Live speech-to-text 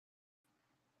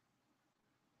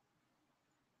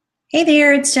Hey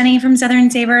there, it's Jenny from Southern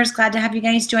Savers. Glad to have you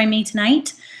guys join me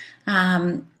tonight.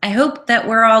 I hope that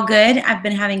we're all good. I've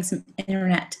been having some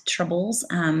internet troubles,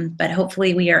 but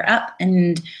hopefully we are up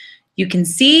and you can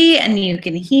see and you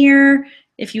can hear.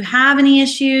 If you have any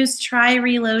issues, try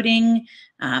reloading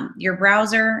your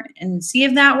browser and see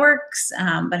if that works,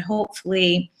 but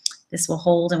hopefully this will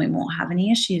hold and we won't have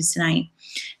any issues tonight.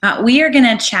 We are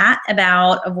going to chat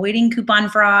about avoiding coupon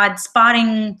fraud,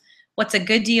 spotting what's a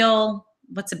good deal,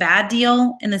 what's a bad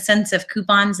deal in the sense of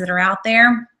coupons that are out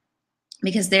there,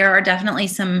 because there are definitely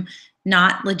some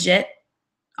not legit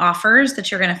offers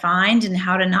that you're going to find, and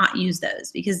how to not use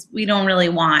those, because we don't really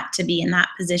want to be in that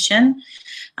position.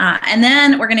 And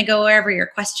then we're going to go wherever your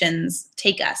questions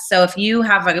take us. So if you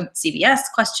have a CVS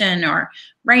question or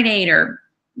Rite Aid or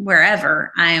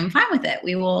wherever, I am fine with it.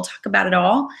 We will talk about it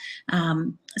all.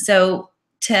 So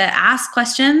to ask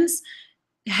questions,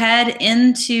 head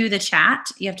into the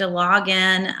chat. You have to log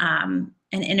in and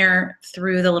enter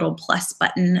through the little plus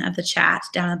button of the chat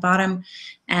down at the bottom,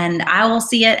 and I will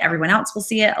see it. Everyone else will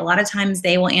see it. A lot of times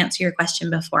they will answer your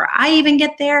question before I even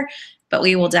get there, but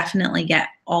we will definitely get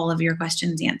all of your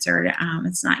questions answered.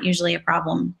 It's not usually a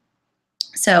problem.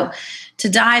 So to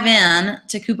dive in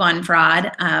to coupon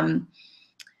fraud,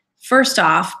 first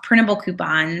off, printable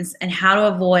coupons and how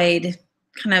to avoid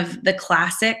kind of the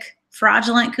classic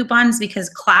fraudulent coupons, because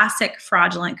classic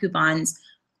fraudulent coupons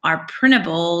are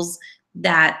printables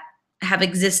that have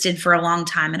existed for a long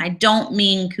time. And I don't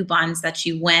mean coupons that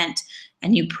you went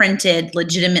and you printed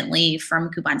legitimately from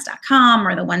coupons.com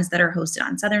or the ones that are hosted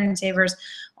on Southern Savers.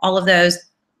 All of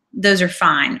those are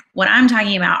fine. What I'm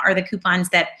talking about are the coupons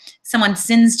that someone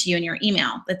sends to you in your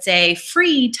email that say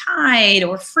free Tide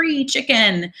or free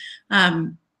chicken.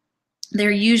 They're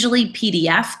usually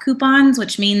PDF coupons,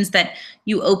 which means that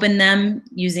you open them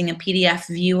using a PDF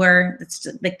viewer. It's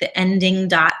like the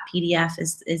ending.pdf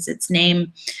is its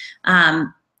name.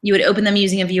 You would open them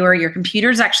using a viewer. Your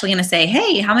computer's actually going to say,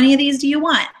 hey, how many of these do you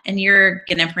want? And you're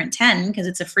going to print 10 because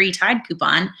it's a free Tide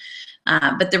coupon.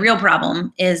 But the real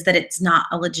problem is that it's not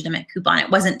a legitimate coupon. It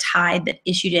wasn't Tide that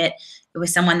issued it. It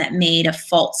was someone that made a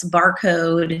false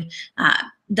barcode.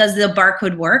 Does the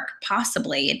barcode work?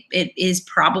 Possibly. It is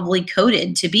probably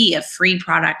coded to be a free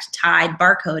product Tide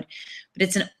barcode, but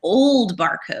it's an old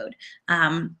barcode.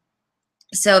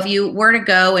 So if you were to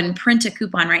go and print a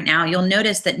coupon right now, you'll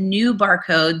notice that new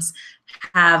barcodes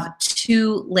have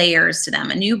two layers to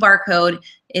them. A new barcode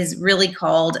is really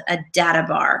called a data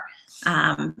bar.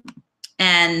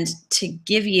 And to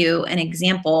give you an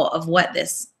example of what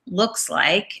this looks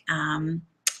like, I'm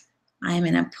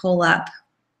going to pull up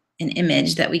an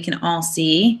image that we can all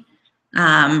see.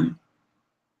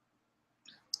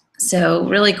 So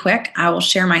really quick, I will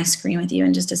share my screen with you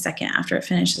in just a second after it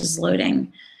finishes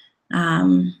loading.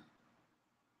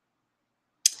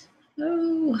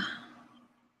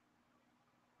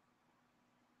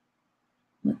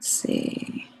 Let's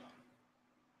see.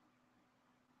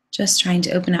 Just trying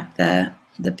to open up the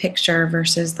picture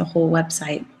versus the whole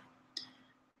website.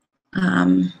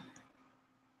 Come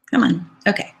on.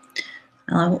 Okay.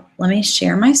 Let me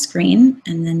share my screen,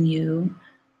 and then you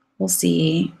will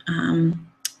see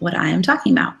what I am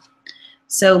talking about.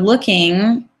 So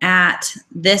looking at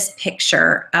this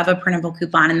picture of a printable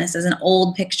coupon, and this is an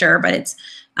old picture, but it's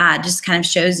just kind of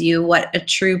shows you what a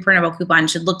true printable coupon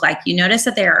should look like. You notice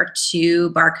that there are two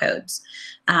barcodes.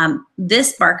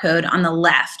 This barcode on the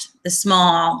left, the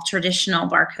small traditional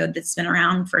barcode that's been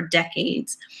around for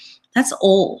decades, that's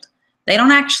old. They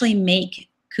don't actually make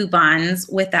coupons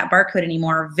with that barcode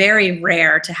anymore. Very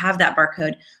rare to have that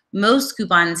barcode. Most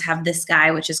coupons have this guy,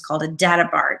 which is called a data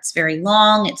bar. It's very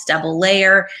long, it's double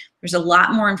layer. There's a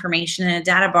lot more information in a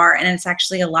data bar, and it's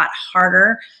actually a lot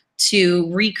harder to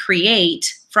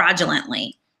recreate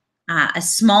fraudulently. A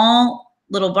small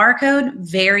little barcode,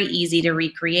 very easy to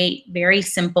recreate, very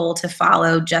simple to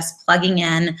follow, just plugging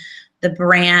in the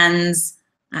brand's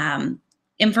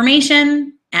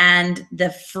information and the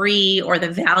free or the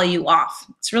value off.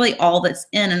 It's really all that's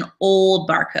in an old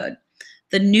barcode.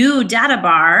 The new data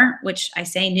bar, which I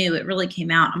say new, it really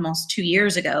came out almost 2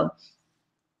 years ago.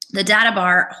 The data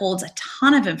bar holds a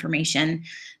ton of information,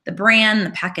 the brand, the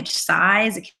package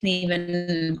size. It can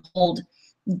even hold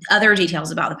other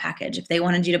details about the package. If they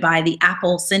wanted you to buy the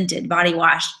apple scented body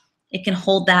wash, it can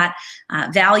hold that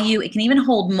value. It can even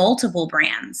hold multiple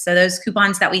brands. So those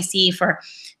coupons that we see for,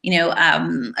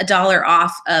 $1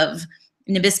 off of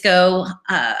Nabisco,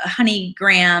 Honey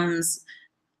Grams,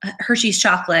 Hershey's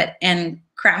chocolate, and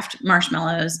Kraft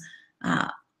marshmallows,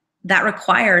 that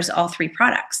requires all three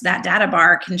products. That data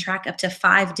bar can track up to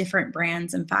 5 different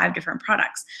brands and 5 different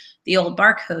products. The old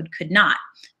barcode could not.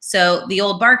 So the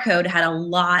old barcode had a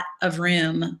lot of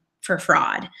room for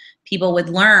fraud. People would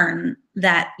learn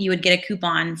that you would get a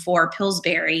coupon for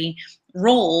Pillsbury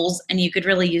rolls and you could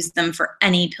really use them for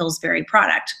any Pillsbury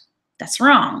product. That's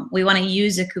wrong. We want to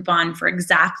use a coupon for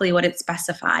exactly what it's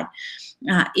specified.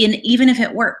 Even if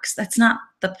it works, that's not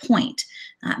the point.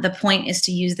 The point is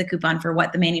to use the coupon for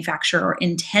what the manufacturer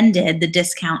intended the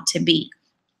discount to be.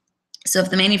 So if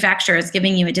the manufacturer is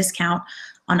giving you a discount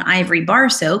on Ivory bar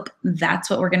soap, that's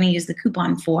what we're going to use the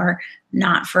coupon for,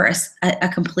 not for a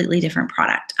completely different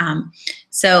product.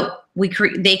 So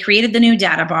they created the new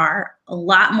data bar, a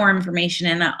lot more information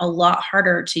and a lot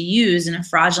harder to use in a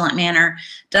fraudulent manner.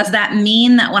 Does that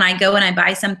mean that when I go and I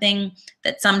buy something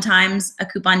that sometimes a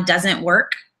coupon doesn't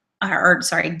work,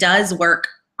 does work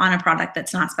on a product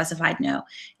that's not specified? No,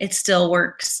 it still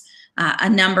works a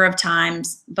number of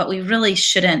times, but we really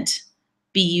shouldn't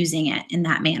be using it in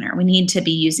that manner. We need to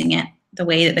be using it the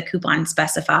way that the coupon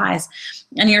specifies.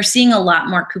 And you're seeing a lot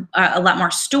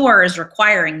more stores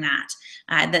requiring that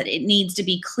it needs to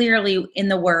be clearly in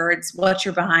the words what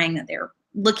you're buying, that they're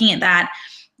looking at that.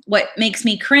 What makes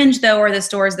me cringe, though, are the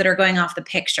stores that are going off the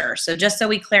picture. So just so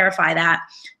we clarify that,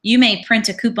 you may print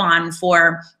a coupon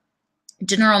for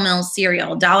General Mills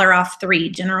cereal, $1 off 3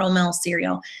 General Mills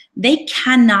cereal. They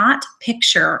cannot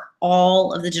picture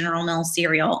all of the General Mills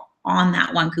cereal on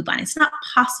that one coupon. It's not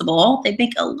possible. They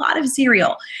make a lot of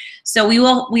cereal. So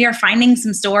we are finding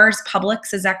some stores,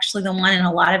 Publix is actually the one in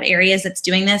a lot of areas that's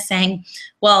doing this, saying,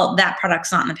 well, that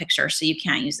product's not in the picture, so you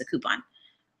can't use the coupon.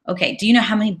 Okay, do you know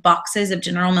how many boxes of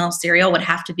General Mills cereal would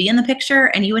have to be in the picture?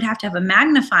 And you would have to have a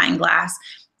magnifying glass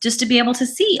just to be able to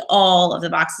see all of the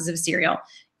boxes of cereal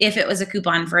if it was a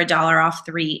coupon for $1 off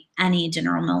 3 any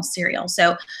General Mills cereal.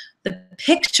 So the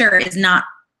picture is not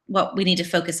what we need to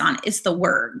focus on. It's the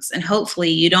words. And hopefully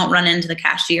you don't run into the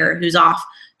cashier who's off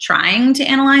trying to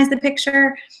analyze the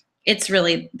picture. It's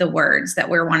really the words that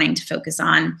we're wanting to focus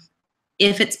on.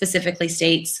 If it specifically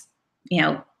states,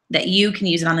 that you can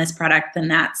use it on this product, then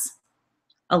that's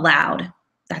allowed.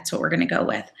 That's what we're going to go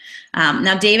with.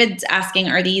 Now, David's asking,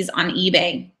 are these on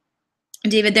eBay?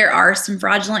 David, there are some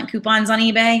fraudulent coupons on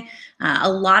eBay.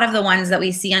 A lot of the ones that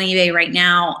we see on eBay right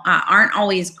now aren't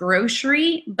always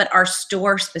grocery, but are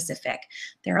store specific.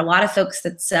 There are a lot of folks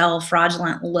that sell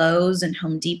fraudulent Lowe's and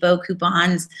Home Depot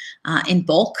coupons in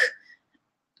bulk.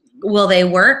 Will they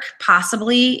work?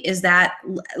 Possibly. Is that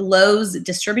Lowe's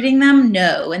distributing them?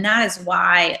 No. And that is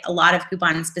why a lot of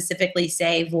coupons specifically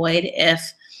say void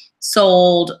if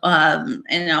sold, and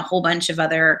a whole bunch of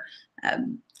other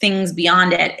things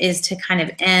beyond it, is to kind of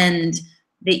end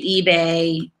the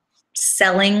eBay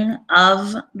selling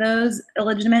of those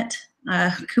illegitimate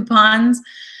coupons.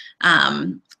 Let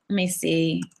me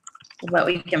see what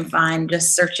we can find,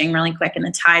 just searching really quick in the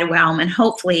Tide realm, and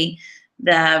hopefully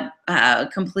the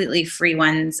completely free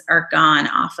ones are gone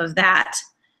off of that.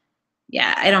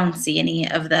 Yeah, I don't see any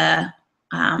of the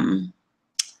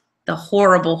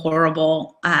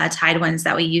horrible Tide ones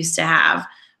that we used to have,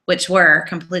 which were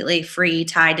completely free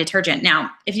Tide detergent.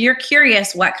 Now, if you're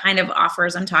curious what kind of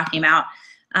offers I'm talking about,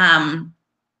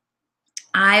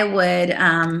 I would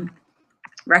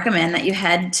recommend that you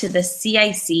head to the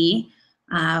CIC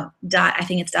I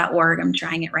think it's .org. I'm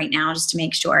trying it right now just to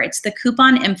make sure. It's the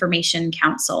Coupon Information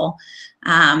Council.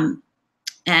 And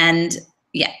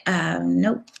yeah,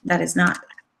 nope, that is not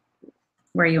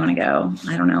where you want to go.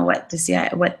 I don't know what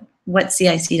what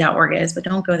CIC.org is, but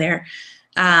don't go there.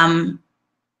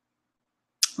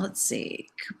 Let's see,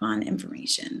 coupon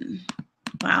information.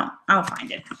 Wow, I'll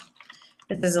find it.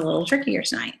 This is a little trickier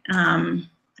tonight.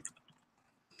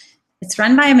 It's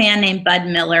run by a man named Bud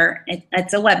Miller.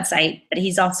 It's a website, but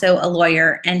he's also a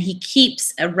lawyer, and he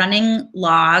keeps a running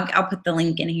log. I'll put the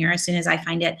link in here as soon as I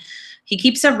find it. He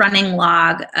keeps a running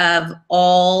log of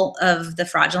all of the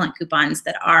fraudulent coupons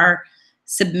that are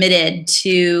submitted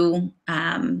to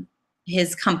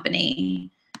his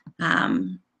company,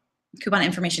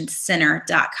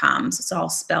 couponinformationcenter.com. So it's all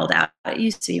spelled out. It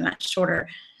used to be much shorter.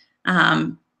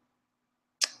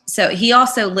 So he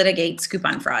also litigates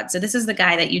coupon fraud. So this is the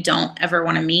guy that you don't ever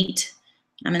want to meet.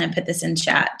 I'm going to put this in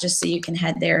chat just so you can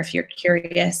head there if you're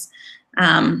curious.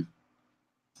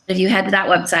 If you head to that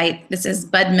website, this is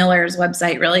Bud Miller's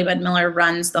website, really. Bud Miller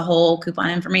runs the whole Coupon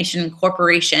Information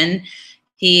Corporation.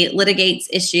 He litigates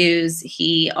issues.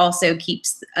 He also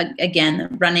keeps, again, a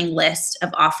running list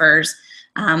of offers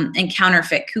and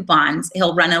counterfeit coupons.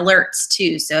 He'll run alerts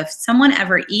too. So if someone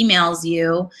ever emails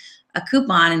you a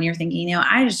coupon and you're thinking,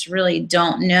 I just really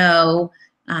don't know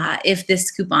if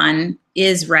this coupon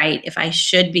is right, if I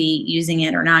should be using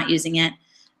it or not using it,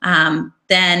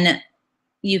 then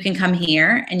you can come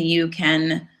here and you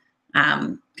can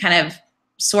kind of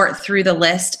sort through the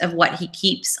list of what he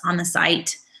keeps on the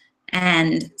site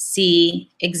and see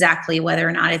exactly whether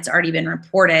or not it's already been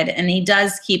reported. And he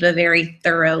does keep a very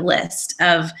thorough list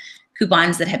of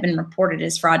coupons that have been reported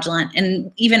as fraudulent,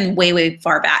 and even way, way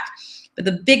far back. But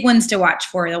the big ones to watch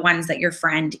for are the ones that your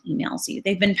friend emails you.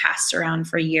 They've been passed around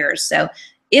for years. So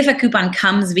if a coupon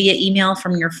comes via email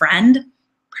from your friend,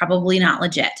 probably not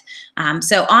legit.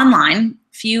 So online,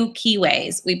 few key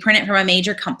ways. We print it from a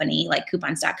major company like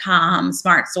coupons.com,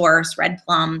 SmartSource,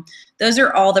 RedPlum. Those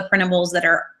are all the printables that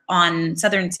are on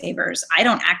Southern Savers. I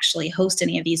don't actually host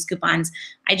any of these coupons.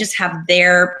 I just have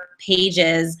their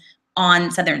pages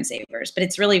on Southern Savers, but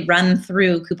it's really run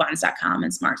through coupons.com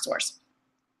and SmartSource.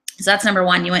 So that's number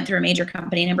one, you went through a major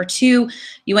company. Number two,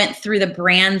 you went through the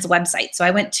brand's website. So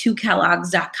I went to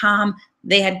Kellogg's.com.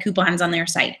 They had coupons on their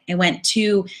site. I went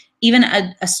to even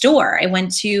a store. I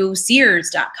went to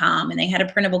Sears.com and they had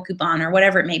a printable coupon or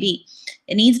whatever it may be.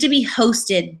 It needs to be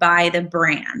hosted by the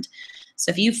brand. So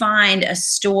if you find a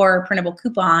store printable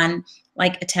coupon,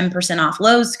 like a 10% off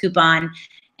Lowe's coupon,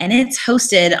 and it's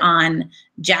hosted on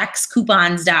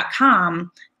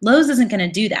jackscoupons.com, Lowe's isn't going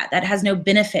to do that. That has no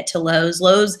benefit to Lowe's.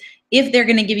 Lowe's, if they're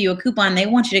going to give you a coupon, they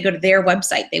want you to go to their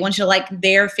website. They want you to like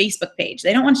their Facebook page.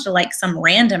 They don't want you to like some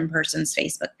random person's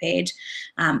Facebook page.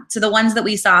 So the ones that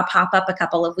we saw pop up a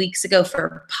couple of weeks ago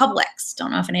for Publix,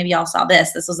 don't know if any of y'all saw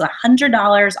this. This was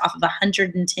 $100 off of a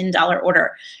 $110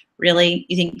 order. Really?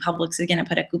 You think Publix is going to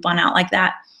put a coupon out like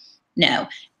that? No.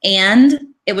 And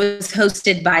it was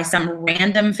hosted by some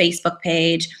random Facebook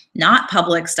page, not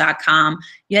Publix.com.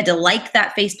 You had to like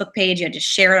that Facebook page. You had to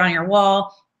share it on your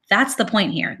wall. That's the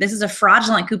point here. This is a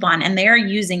fraudulent coupon, and they're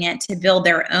using it to build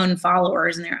their own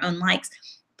followers and their own likes.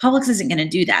 Publix isn't going to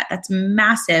do that. That's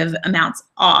massive amounts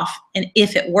off. And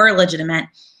if it were legitimate,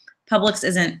 Publix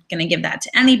isn't going to give that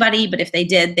to anybody, but if they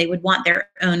did, they would want their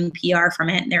own PR from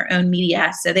it and their own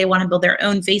media. So they want to build their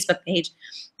own Facebook page.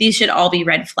 These should all be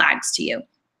red flags to you.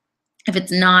 If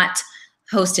it's not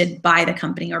hosted by the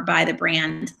company or by the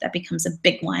brand, that becomes a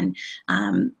big one.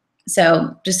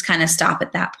 So just kind of stop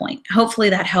at that point. Hopefully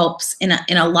that helps in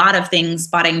a lot of things,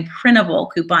 spotting printable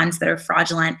coupons that are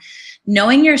fraudulent.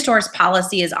 Knowing your store's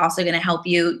policy is also going to help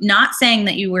you. Not saying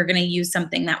that you were going to use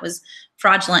something that was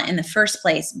fraudulent in the first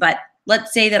place, but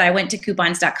let's say that I went to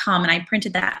coupons.com and I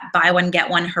printed that buy one, get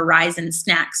one Horizon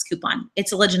Snacks coupon.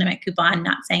 It's a legitimate coupon,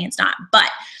 not saying it's not, but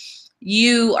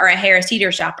you are a Harris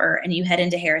Teeter shopper and you head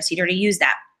into Harris Teeter to use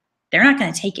that. They're not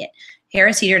going to take it.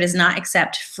 Harris Teeter does not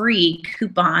accept free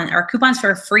coupons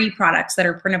for free products that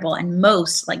are printable, and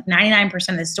most, like 99%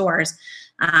 of the stores,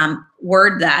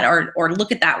 word that or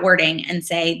look at that wording and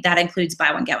say that includes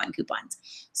buy one, get one coupons.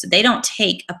 So they don't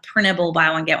take a printable buy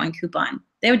one, get one coupon.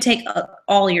 They would take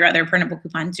all your other printable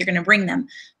coupons. You're going to bring them,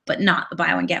 but not the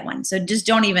buy one, get one. So just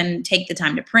don't even take the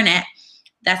time to print it.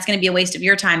 That's going to be a waste of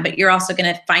your time, but you're also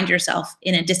going to find yourself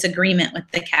in a disagreement with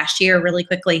the cashier really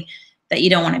quickly that you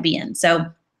don't want to be in. So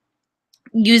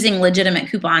using legitimate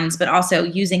coupons, but also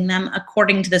using them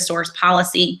according to the store's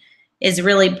policy is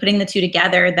really putting the two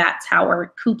together. That's how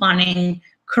we're couponing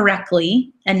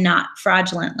correctly and not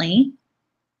fraudulently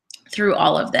through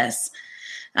all of this.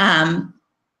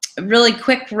 Really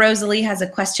quick, Rosalie has a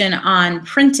question on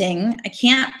printing. I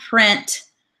can't print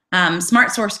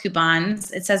SmartSource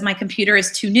coupons. It says my computer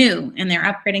is too new and they're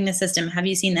upgrading the system. Have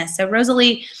you seen this? So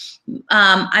Rosalie,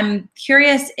 I'm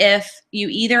curious if you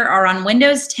either are on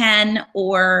Windows 10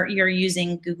 or you're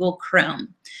using Google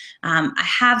Chrome. I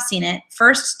have seen it.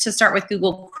 First, to start with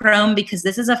Google Chrome, because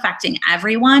this is affecting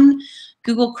everyone.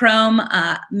 Google Chrome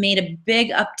made a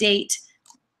big update,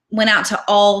 went out to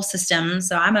all systems.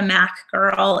 So I'm a Mac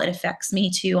girl. It affects me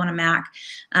too on a Mac.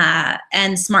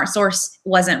 And SmartSource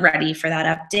wasn't ready for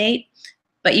that update.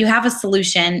 But you have a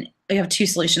solution. You have two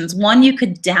solutions. One, you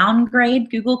could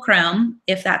downgrade Google Chrome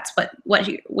if that's what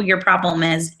your problem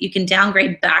is. You can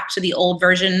downgrade back to the old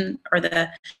version or the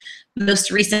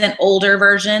most recent older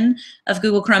version of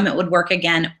Google Chrome. It would work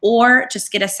again, or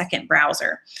just get a second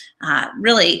browser.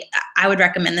 Really, I would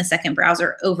recommend the second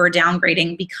browser over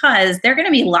downgrading, because there are going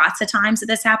to be lots of times that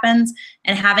this happens,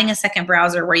 and having a second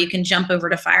browser where you can jump over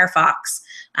to Firefox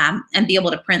and be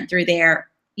able to print through there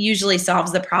usually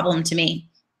solves the problem to me.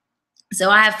 So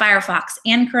I have Firefox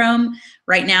and Chrome.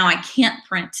 Right now I can't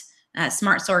print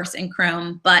SmartSource in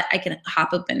Chrome, but I can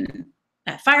hop open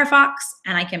Firefox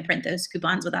and I can print those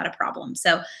coupons without a problem.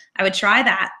 So I would try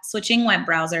that, switching web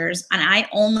browsers, and I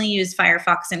only use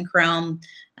Firefox and Chrome.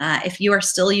 If you are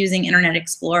still using Internet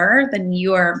Explorer, then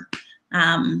you are,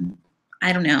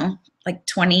 I don't know, like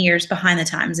 20 years behind the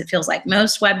times. It feels like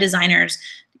most web designers,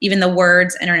 even the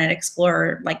words Internet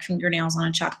Explorer, like fingernails on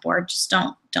a chalkboard, just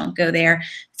don't don't go there.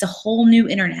 It's a whole new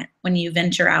internet when you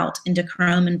venture out into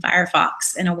Chrome and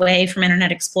Firefox and away from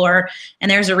Internet Explorer.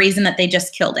 And there's a reason that they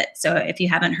just killed it. So if you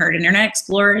haven't heard, Internet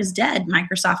Explorer is dead.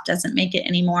 Microsoft doesn't make it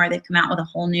anymore. They've come out with a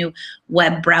whole new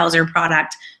web browser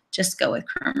product. Just go with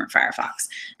Chrome or Firefox.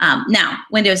 Now,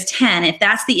 Windows 10, if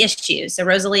that's the issue, so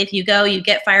Rosalie, if you go, you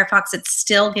get Firefox, it's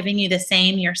still giving you the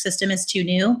same, your system is too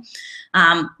new.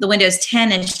 The Windows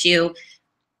 10 issue,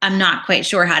 I'm not quite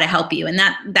sure how to help you. And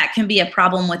that can be a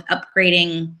problem with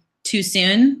upgrading too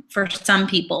soon for some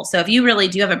people. So if you really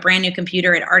do have a brand new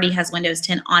computer, it already has Windows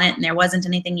 10 on it, and there wasn't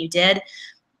anything you did,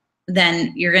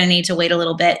 then you're going to need to wait a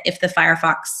little bit if the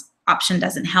Firefox option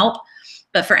doesn't help.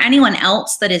 But for anyone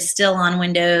else that is still on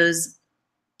Windows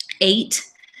 8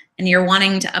 and you're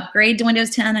wanting to upgrade to Windows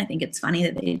 10, I think it's funny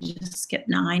that they just skipped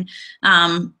 9.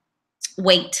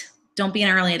 Wait. Don't be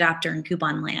an early adopter in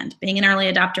coupon land. Being an early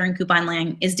adopter in coupon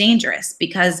land is dangerous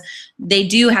because they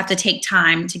do have to take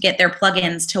time to get their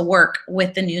plugins to work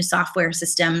with the new software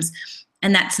systems.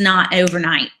 And that's not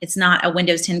overnight. It's not a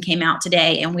Windows 10 came out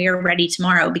today and we are ready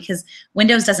tomorrow, because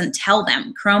Windows doesn't tell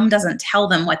them. Chrome doesn't tell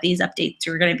them what these updates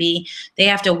are going to be. They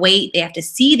have to wait, they have to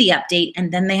see the update,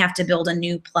 and then they have to build a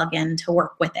new plugin to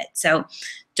work with it. So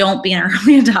don't be an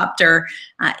early adopter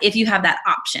if you have that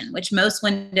option, which most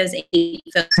Windows 8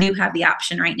 folks do have the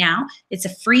option right now. It's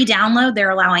a free download. They're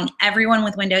allowing everyone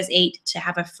with Windows 8 to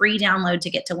have a free download to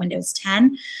get to Windows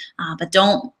 10, but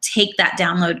don't take that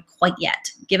download quite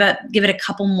yet. Give it a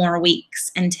couple more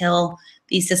weeks until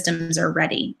these systems are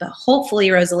ready. But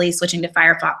hopefully, Rosalie, switching to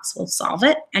Firefox will solve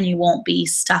it, and you won't be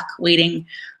stuck waiting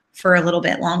for a little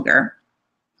bit longer.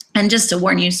 And just to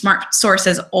warn you, Smart Source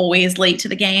is always late to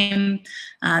the game.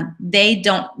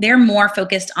 They're more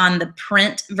focused on the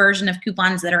print version of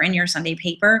coupons that are in your Sunday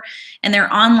paper, and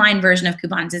their online version of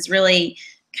coupons is really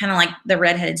kind of like the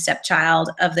redheaded stepchild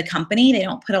of the company. They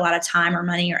don't put a lot of time or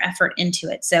money or effort into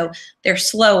it. So they're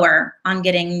slower on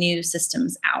getting new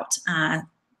systems out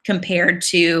compared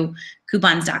to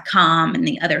coupons.com and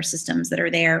the other systems that are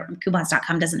there.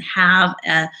 Coupons.com doesn't have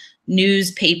a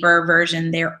newspaper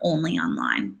version. They're only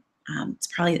online. It's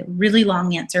probably a really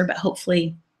long answer, but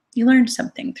hopefully you learned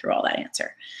something through all that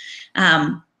answer.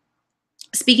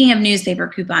 Speaking of newspaper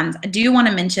coupons, I do want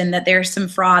to mention that there's some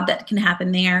fraud that can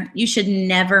happen there. You should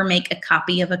never make a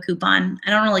copy of a coupon.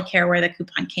 I don't really care where the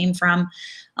coupon came from.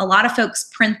 A lot of folks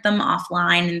print them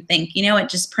offline and think, you know what,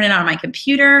 just print it on my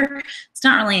computer. It's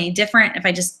not really any different if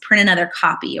I just print another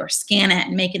copy or scan it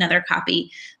and make another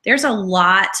copy. There's a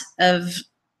lot of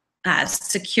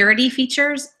security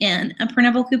features in a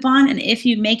printable coupon, and if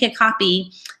you make a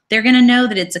copy, they're going to know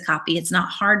that it's a copy. It's not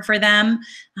hard for them,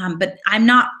 but I'm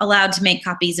not allowed to make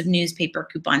copies of newspaper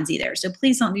coupons either, so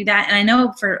please don't do that. And I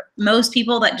know for most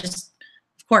people that just,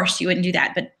 of course, you wouldn't do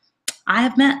that, but I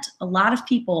have met a lot of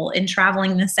people in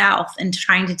traveling the South and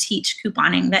trying to teach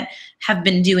couponing that have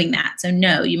been doing that. So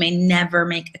no, you may never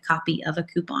make a copy of a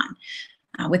coupon.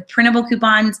 With printable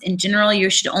coupons, in general,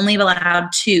 you should only be allowed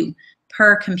 2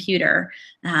 per computer.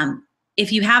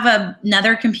 If you have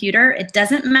another computer, it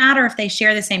doesn't matter if they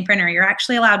share the same printer. You're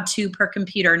actually allowed 2 per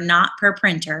computer, not per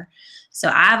printer. So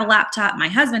I have a laptop, my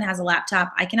husband has a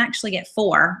laptop. I can actually get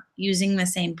 4 using the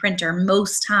same printer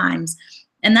most times,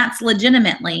 and that's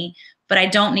legitimately, but I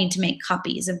don't need to make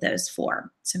copies of those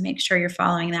 4. So make sure you're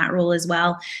following that rule as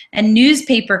well. And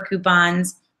newspaper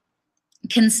coupons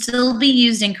can still be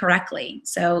used incorrectly.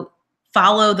 So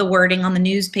follow the wording on the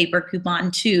newspaper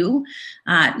coupon too,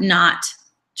 not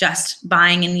just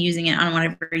buying and using it on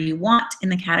whatever you want in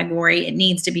the category. It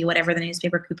needs to be whatever the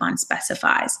newspaper coupon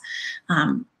specifies.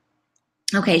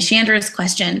 Okay, Chandra's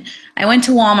question. I went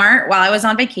to Walmart while I was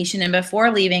on vacation, and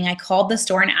before leaving, I called the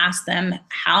store and asked them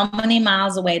how many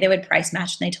miles away they would price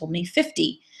match, and they told me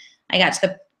 50. I got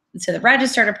to the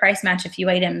register to price match a few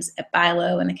items at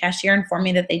BI-LO, and the cashier informed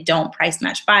me that they don't price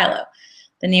match BI-LO.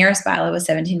 The nearest BI-LO was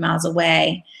 17 miles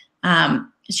away.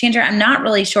 Chandra, I'm not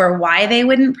really sure why they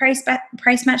wouldn't price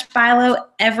match BI-LO.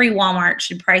 Every Walmart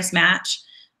should price match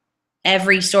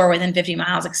every store within 50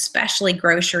 miles, especially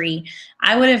grocery.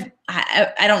 I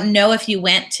don't know if you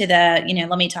went to the,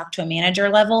 let me talk to a manager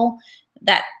level,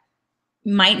 that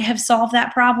might have solved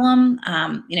that problem.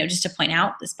 Just to point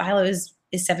out, this BI-LO is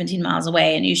 17 miles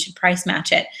away and you should price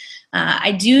match it.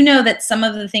 I do know that some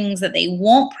of the things that they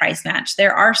won't price match,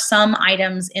 there are some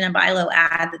items in a BI-LO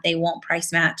ad that they won't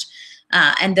price match,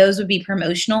 and those would be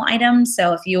promotional items.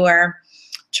 So if you are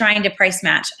trying to price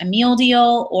match a meal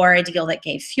deal or a deal that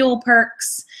gave fuel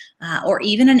perks, or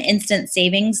even an instant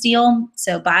savings deal.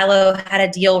 So BI-LO had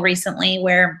a deal recently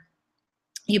where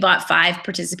you bought 5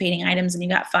 participating items and you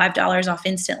got $5 off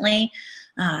instantly.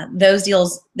 Those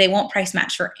deals, they won't price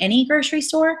match for any grocery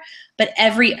store, but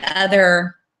every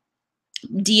other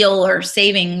deal or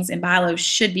savings in buy low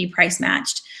should be price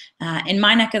matched. In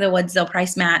my neck of the woods, they'll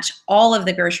price match all of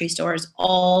the grocery stores,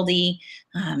 Aldi,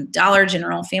 Dollar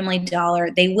General, Family Dollar.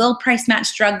 They will price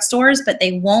match drugstores, but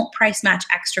they won't price match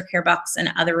Extra Care Bucks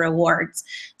and other rewards.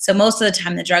 So most of the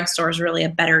time, the drugstore is really a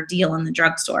better deal in the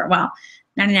drugstore. Well,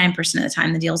 99% of the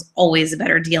time, the deal is always a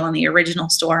better deal in the original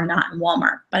store, not in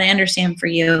Walmart. But I understand for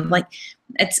you, like,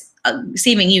 it's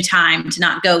saving you time to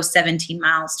not go 17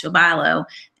 miles to a buy low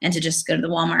and to just go to the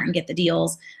Walmart and get the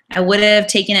deals. I would have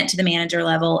taken it to the manager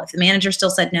level. If the manager still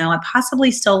said no, I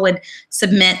possibly still would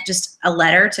submit just a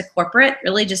letter to corporate,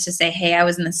 really just to say, hey, I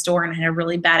was in the store and I had a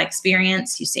really bad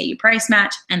experience. You say you price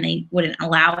match, and they wouldn't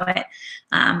allow it.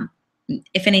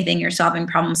 If anything, you're solving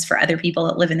problems for other people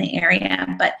that live in the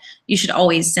area, but you should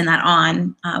always send that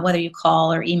on, whether you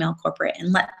call or email corporate,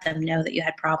 and let them know that you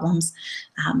had problems.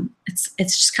 It's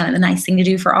just kind of the nice thing to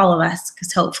do for all of us,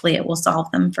 because hopefully it will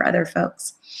solve them for other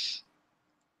folks.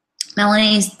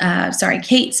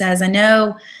 Kate says, I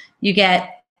know you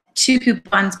get 2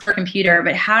 coupons per computer,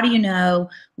 but how do you know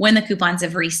when the coupons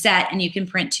have reset and you can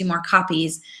print 2 more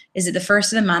copies? Is it the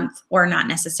first of the month or not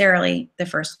necessarily the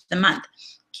first of the month?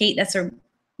 Kate, that's a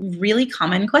really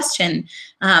common question.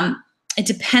 It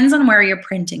depends on where you're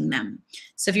printing them.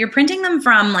 So if you're printing them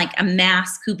from like a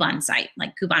mass coupon site,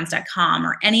 like coupons.com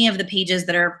or any of the pages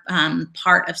that are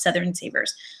part of Southern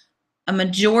Savers, a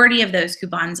majority of those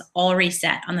coupons all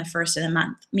reset on the first of the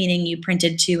month, meaning you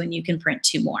printed 2 and you can print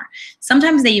 2 more.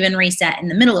 Sometimes they even reset in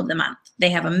the middle of the month. They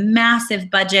have a massive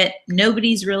budget.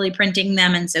 Nobody's really printing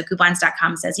them. And so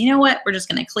coupons.com says, you know what, we're just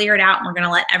going to clear it out and we're going to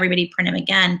let everybody print them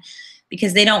again,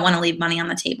 because they don't want to leave money on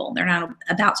the table. They're not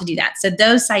about to do that. So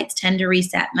those sites tend to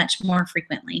reset much more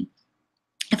frequently.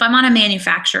 If I'm on a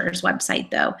manufacturer's website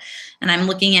though, and I'm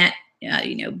looking at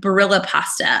Barilla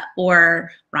pasta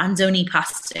or Ronzoni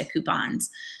pasta coupons,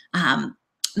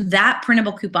 that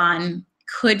printable coupon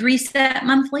could reset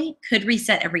monthly, could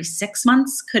reset every 6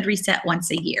 months, could reset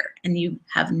once a year, and you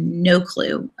have no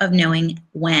clue of knowing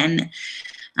when.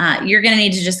 You're going to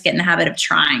need to just get in the habit of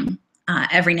trying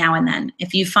every now and then.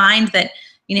 If you find that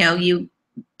you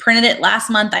printed it last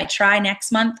month, I try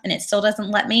next month and it still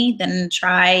doesn't let me, then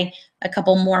try a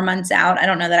couple more months out. I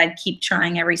don't know that I'd keep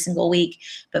trying every single week,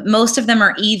 but most of them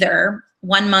are either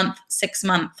 1 month, 6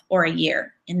 month, or a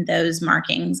year in those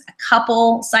markings. A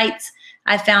couple sites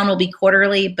I found will be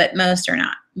quarterly, but most are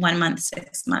not 1 month,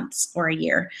 6 months, or a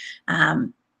year.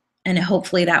 And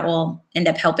hopefully that will end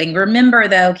up helping. Remember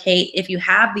though, Kate, if you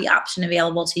have the option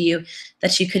available to you,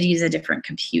 that you could use a different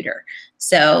computer.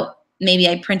 So maybe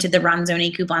I printed the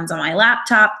Ronzoni coupons on my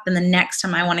laptop, then the next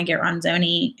time I want to get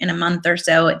Ronzoni in a month or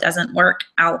so, it doesn't work,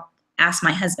 I'll ask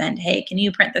my husband, hey, can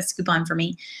you print this coupon for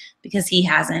me? Because he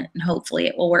hasn't, and hopefully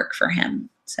it will work for him.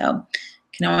 So you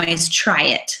can always try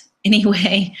it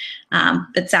anyway.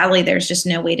 But sadly, there's just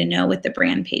no way to know with the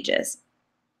brand pages.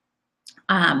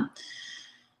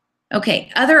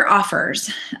 Okay, other offers.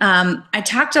 I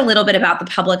talked a little bit about the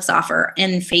Publix offer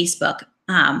in Facebook.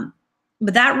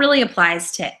 But that really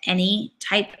applies to any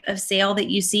type of sale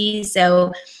that you see.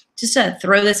 So just to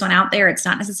throw this one out there, it's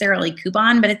not necessarily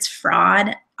coupon, but it's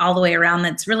fraud all the way around.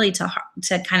 That's really to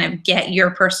kind of get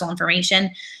your personal information.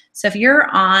 So if you're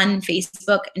on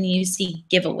Facebook and you see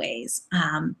giveaways,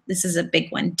 this is a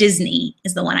big one. Disney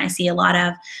is the one I see a lot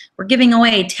of. We're giving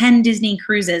away 10 Disney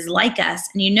cruises like us.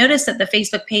 And you notice that the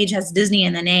Facebook page has Disney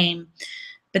in the name,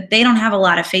 but they don't have a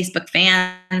lot of Facebook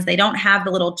fans. They don't have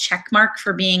the little check mark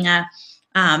for being a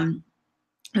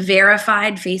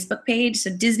verified Facebook page.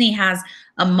 So Disney has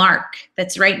a mark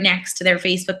that's right next to their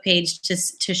Facebook page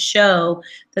to show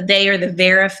that they are the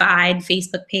verified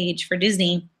Facebook page for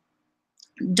Disney.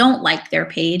 Don't like their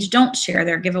page, don't share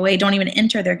their giveaway, don't even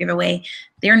enter their giveaway.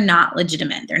 They're not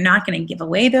legitimate. They're not going to give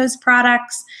away those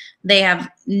products. They have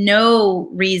no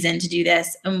reason to do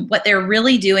this. And what they're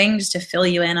really doing, just to fill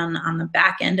you in on the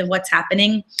back end of what's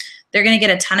happening, they're going to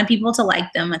get a ton of people to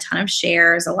like them, a ton of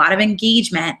shares, a lot of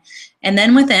engagement. And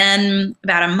then within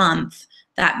about a month,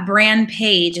 that brand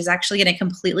page is actually going to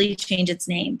completely change its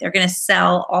name. They're going to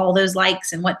sell all those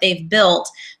likes and what they've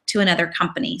built to another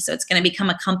company. So it's going to become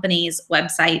a company's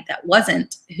website that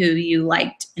wasn't who you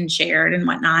liked and shared and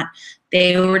whatnot.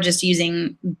 They were just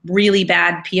using really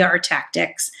bad PR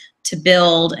tactics to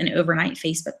build an overnight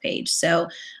Facebook page. So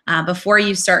before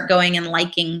you start going and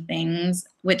liking things,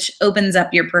 which opens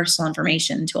up your personal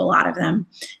information to a lot of them,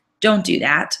 don't do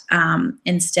that.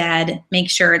 Instead, make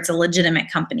sure it's a legitimate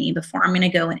company before I'm going to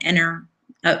go and enter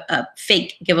a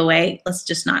fake giveaway. Let's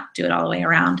just not do it all the way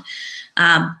around.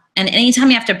 And anytime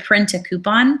you have to print a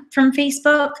coupon from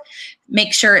Facebook,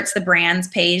 make sure it's the brand's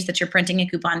page that you're printing a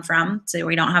coupon from, so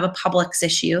we don't have a Publix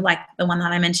issue like the one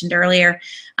that I mentioned earlier.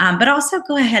 But also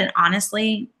go ahead and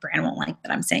honestly, brand won't like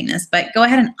that I'm saying this, but go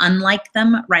ahead and unlike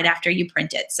them right after you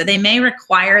print it. So they may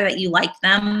require that you like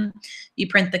them, you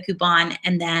print the coupon,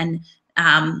 and then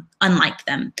unlike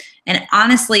them. And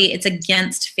honestly, it's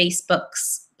against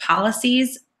Facebook's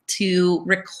policies to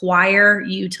require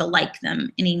you to like them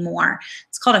anymore.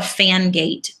 It's called a fan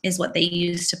gate is what they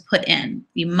use to put in.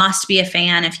 You must be a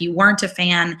fan. If you weren't a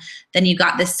fan, then you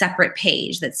got this separate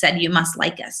page that said you must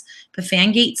like us. But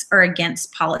fan gates are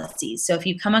against policies. So if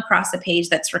you come across a page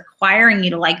that's requiring you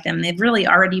to like them, they've really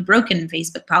already broken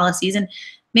Facebook policies, and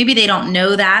maybe they don't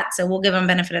know that, so we'll give them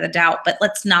benefit of the doubt, but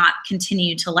let's not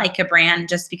continue to like a brand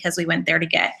just because we went there to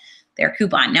get their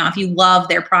coupon. Now, if you love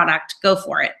their product, go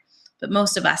for it. But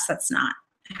most of us, that's not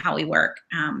how we work.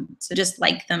 So just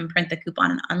like them, print the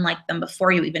coupon, and unlike them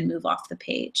before you even move off the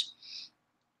page.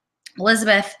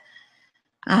 Elizabeth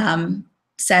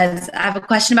says, I have a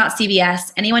question about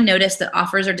CVS. Anyone notice that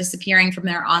offers are disappearing from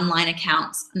their online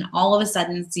accounts and all of a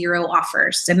sudden 0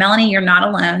 offers? So Melanie, you're not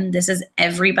alone. This is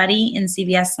everybody in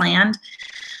CVS land.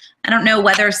 I don't know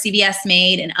whether CVS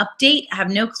made an update. I have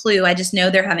no clue. I just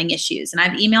know they're having issues. And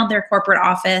I've emailed their corporate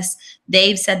office.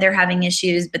 They've said they're having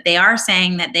issues, but they are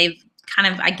saying that they've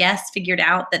kind of, I guess, figured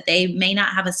out that they may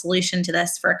not have a solution to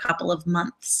this for a couple of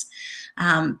months.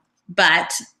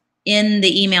 But in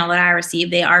the email that I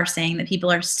received, they are saying that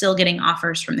people are still getting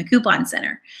offers from the coupon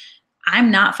center.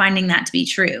 I'm not finding that to be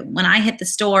true. When I hit the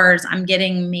stores, I'm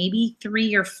getting maybe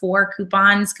 3 or 4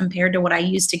 coupons compared to what I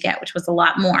used to get, which was a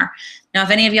lot more. Now,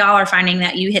 if any of y'all are finding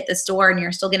that you hit the store and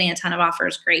you're still getting a ton of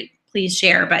offers, great, please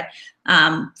share. But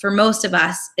for most of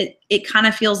us, it kind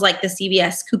of feels like the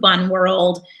CVS coupon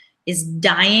world is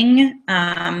dying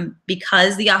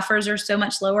because the offers are so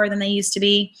much lower than they used to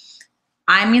be.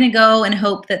 I'm going to go and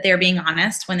hope that they're being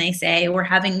honest when they say we're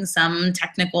having some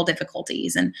technical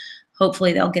difficulties, and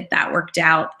hopefully they'll get that worked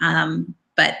out.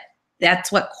 But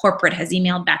that's what corporate has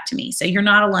emailed back to me. So you're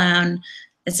not alone.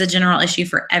 It's a general issue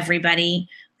for everybody,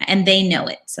 and they know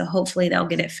it. So hopefully they'll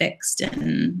get it fixed,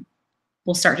 and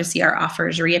we'll start to see our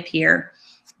offers reappear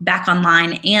back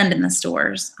online and in the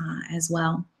stores as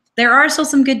well. There are still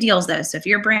some good deals though. So if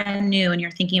you're brand new and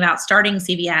you're thinking about starting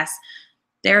CVS,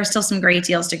 there are still some great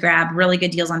deals to grab. Really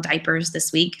good deals on diapers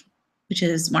this week, which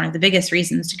is one of the biggest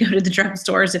reasons to go to the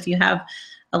drugstores if you have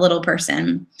a little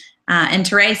person. And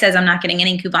Teray says, I'm not getting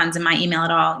any coupons in my email at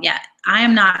all. Yeah, I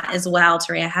am not as well,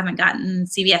 Teray. I haven't gotten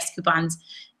CVS coupons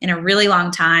in a really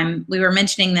long time. We were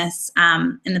mentioning this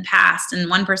in the past, and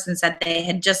one person said they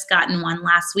had just gotten one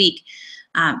last week.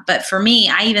 But for me,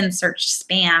 I even searched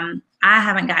spam. I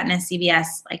haven't gotten a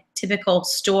CVS, like typical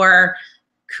store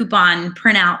coupon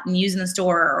printout and use in the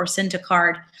store or send a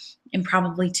card in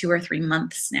probably 2 or 3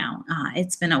 months now.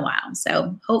 It's been a while.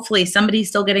 So hopefully somebody's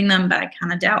still getting them, but I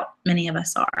kind of doubt many of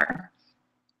us are.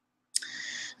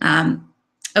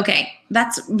 Okay,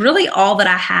 that's really all that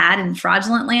I had in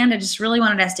fraudulent land. I just really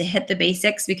wanted us to hit the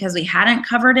basics because we hadn't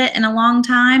covered it in a long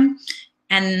time,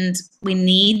 and we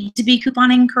need to be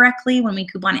couponing correctly. When we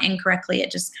coupon incorrectly,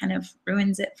 it just kind of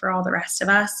ruins it for all the rest of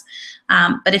us.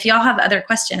 But if y'all have other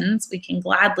questions, we can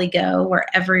gladly go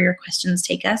wherever your questions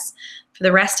take us for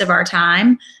the rest of our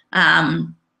time.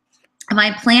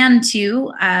 My plan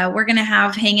too, we're gonna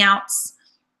have Hangouts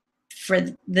for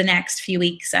the next few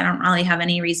weeks. I don't really have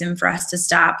any reason for us to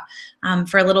stop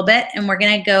for a little bit. And we're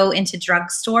gonna go into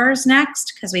drugstores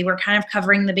next because we were kind of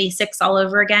covering the basics all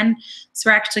over again. So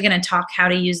we're actually gonna talk how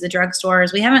to use the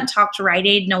drugstores. We haven't talked to Rite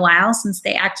Aid in a while since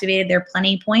they activated their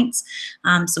Plenty points.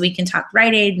 So we can talk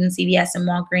Rite Aid and CVS and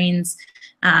Walgreens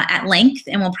at length,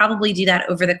 and we'll probably do that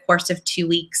over the course of 2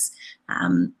 weeks.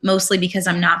 Mostly because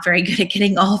I'm not very good at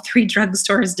getting all 3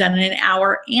 drugstores done in an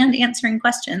hour and answering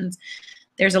questions.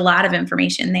 There's a lot of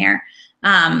information there.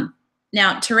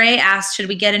 Now, Teray asked, should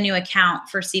we get a new account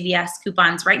for CVS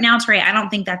coupons? Right now, Teray, I don't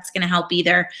think that's going to help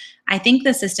either. I think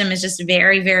the system is just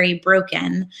very, very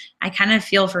broken. I kind of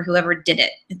feel for whoever did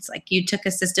it. It's like you took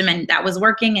a system and that was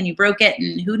working and you broke it,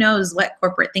 and who knows what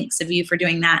corporate thinks of you for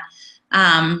doing that.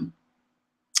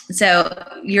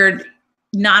 So you're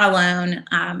not alone.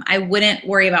 I wouldn't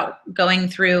worry about going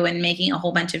through and making a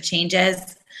whole bunch of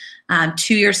changes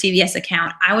to your CVS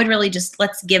account. I would really just,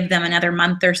 let's give them another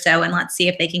month or so and let's see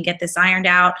if they can get this ironed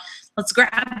out. Let's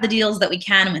grab the deals that we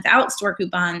can without store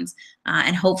coupons,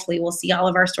 and hopefully we'll see all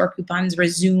of our store coupons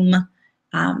resume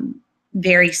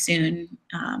very soon.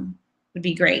 Would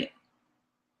be great.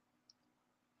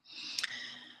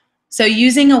 So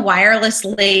using a wireless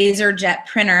laser jet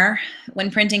printer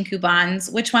when printing coupons,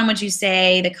 which one would you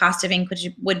say the cost of ink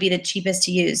would be the cheapest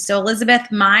to use? So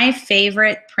Elizabeth, my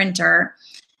favorite printer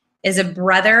is a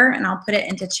Brother, and I'll put it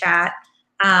into chat.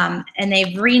 And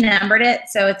they've renumbered it.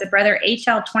 So it's a Brother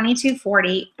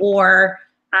HL2240 or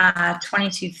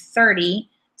 2230.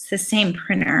 It's the same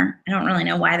printer. I don't really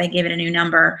know why they gave it a new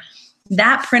number.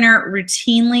 That printer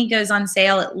routinely goes on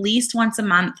sale at least once a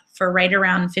month for right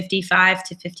around $55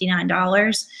 to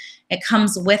 $59. It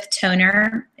comes with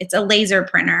toner. It's a laser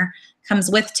printer. Comes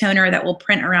with toner that will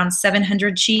print around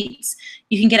 700 sheets.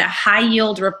 You can get a high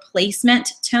yield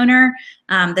replacement toner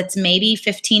that's maybe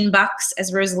 15 bucks,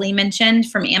 as Rosalie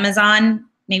mentioned, from Amazon,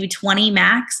 maybe 20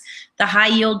 max. The high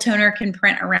yield toner can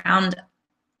print around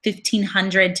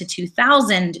 1,500 to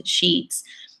 2,000 sheets.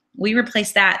 We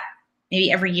replace that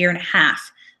maybe every year and a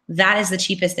half. That is the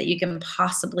cheapest that you can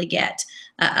possibly get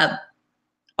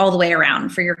all the way around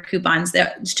for your coupons.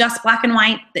 It's just black and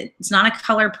white. It's not a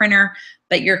color printer,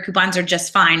 but your coupons are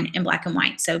just fine in black and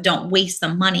white. So don't waste the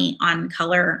money on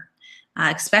color,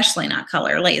 especially not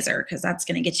color laser, because that's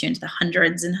going to get you into the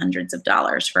hundreds and hundreds of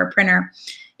dollars for a printer.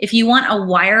 If you want a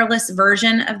wireless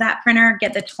version of that printer,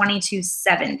 get the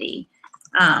 2270.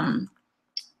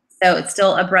 So it's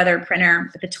still a Brother printer,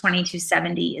 but the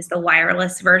 2270 is the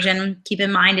wireless version. Keep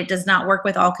in mind, it does not work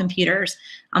with all computers.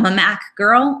 I'm a Mac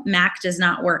girl. Mac does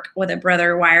not work with a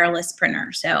Brother wireless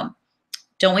printer. So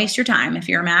don't waste your time. If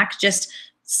you're a Mac, just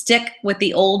stick with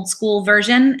the old school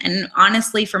version. And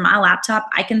honestly, for my laptop,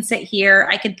 I can sit here.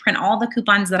 I could print all the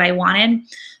coupons that I wanted.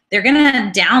 They're going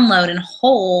to download and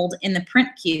hold in the print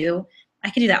queue. I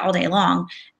could do that all day long.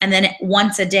 And then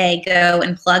once a day, go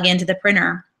and plug into the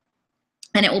printer.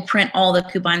 And it will print all the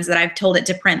coupons that I've told it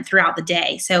to print throughout the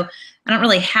day. So I don't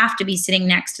really have to be sitting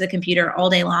next to the computer all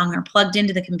day long or plugged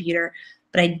into the computer,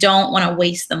 but I don't want to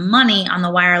waste the money on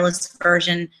the wireless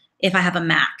version if I have a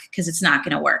Mac, because it's not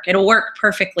going to work. It'll work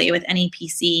perfectly with any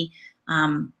PC,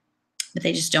 but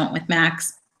they just don't with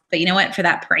Macs. But you know what? For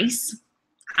that price,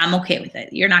 I'm okay with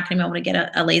it. You're not going to be able to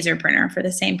get a laser printer for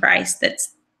the same price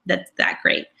that's that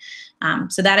great.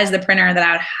 So that is the printer that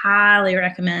I would highly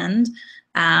recommend.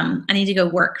 I need to go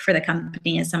work for the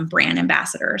company as some brand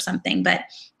ambassador or something, but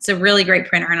it's a really great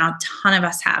printer, and a ton of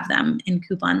us have them in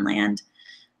coupon land.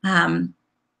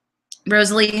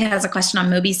 Rosalie has a question on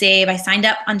MobiSave. I signed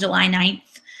up on July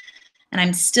 9th, and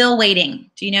I'm still waiting.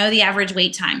 Do you know the average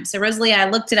wait time? So Rosalie, I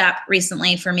looked it up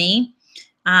recently for me,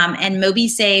 and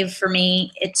MobiSave for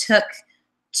me, it took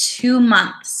 2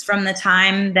 months from the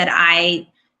time that I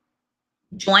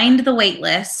joined the wait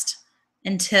list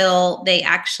until they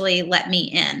actually let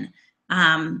me in.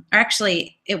 Or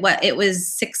actually, it was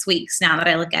 6 weeks now that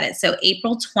I look at it. So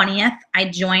April 20th, I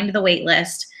joined the wait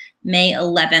list. May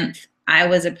 11th, I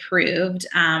was approved.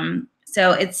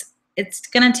 So it's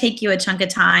gonna take you a chunk of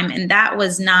time, and that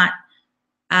was not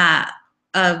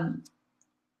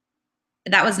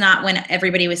when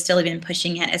everybody was still even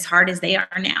pushing it as hard as they are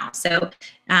now. So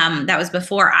that was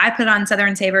before I put it on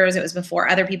Southern Savers. It was before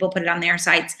other people put it on their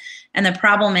sites. And the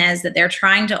problem is that they're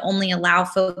trying to only allow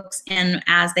folks in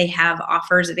as they have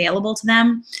offers available to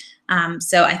them.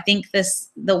 So I think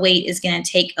the wait is going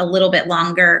to take a little bit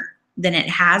longer than it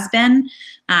has been.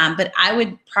 But I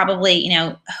would probably,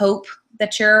 hope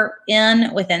that you're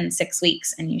in within 6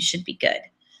 weeks, and you should be good,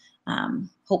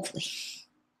 hopefully.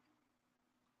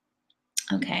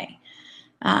 Okay.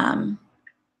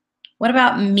 What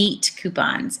about meat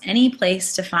coupons? Any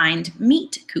place to find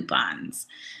meat coupons?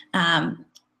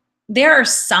 There are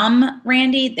some,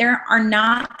 Randy. There are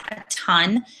not a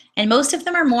ton, and most of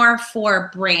them are more for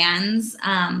brands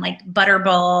like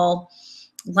Butterball,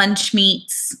 Lunch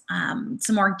Meats,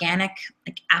 some organic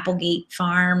like Applegate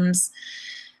Farms.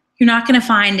 You're not going to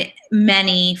find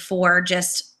many for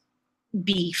just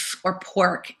beef or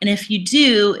pork, and if you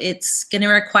do, it's going to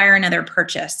require another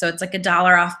purchase. So it's like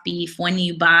 $1 off beef when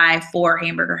you buy 4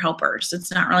 hamburger helpers.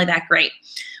 It's not really that great.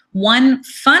 One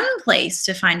fun place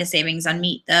to find a savings on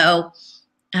meat, though,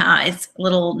 it's a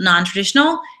little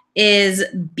non-traditional, is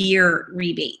beer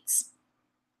rebates.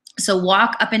 So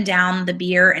walk up and down the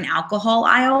beer and alcohol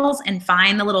aisles and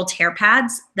find the little tear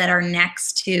pads that are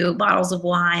next to bottles of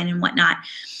wine and whatnot.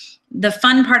 The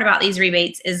fun part about these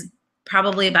rebates is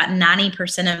probably about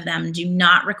 90% of them do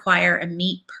not require a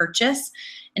meat purchase.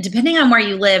 And depending on where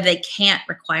you live, they can't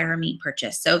require a meat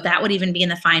purchase. So that would even be in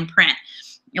the fine print.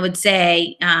 I would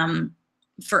say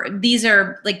these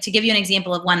are, like, to give you an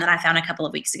example of one that I found a couple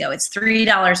of weeks ago, it's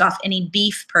 $3 off any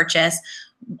beef purchase.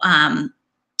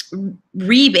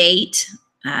 Rebate,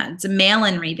 it's a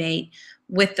mail-in rebate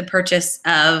with the purchase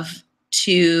of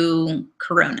 2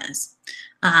 Coronas.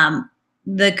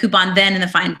 the coupon then in the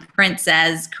fine print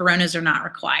says Coronas are not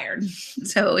required.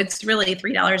 So it's really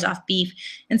 $3 off beef.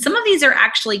 And some of these are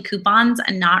actually coupons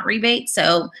and not rebates.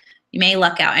 So you may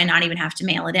luck out and not even have to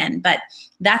mail it in. But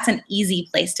that's an easy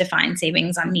place to find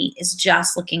savings on meat, is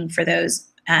just looking for those.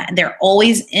 They're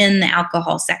always in the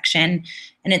alcohol section.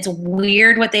 And it's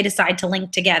weird what they decide to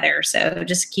link together. So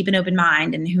just keep an open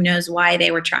mind, and who knows why they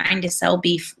were trying to sell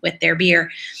beef with their beer.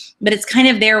 But it's kind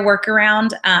of their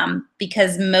workaround,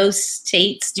 because most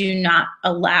states do not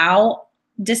allow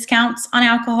discounts on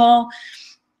alcohol.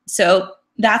 So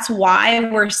that's why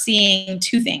we're seeing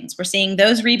two things. We're seeing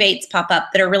those rebates pop up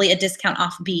that are really a discount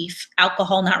off beef,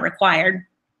 alcohol not required,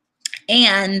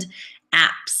 and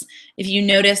apps. If you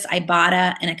notice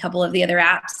Ibotta and a couple of the other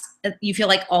apps, you feel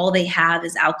like all they have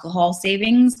is alcohol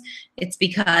savings. It's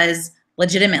because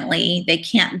legitimately they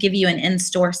can't give you an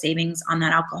in-store savings on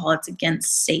that alcohol. It's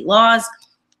against state laws,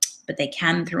 but they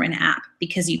can through an app,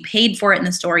 because you paid for it in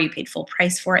the store, you paid full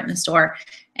price for it in the store,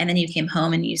 and then you came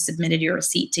home and you submitted your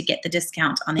receipt to get the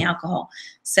discount on the alcohol.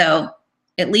 So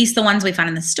at least the ones we find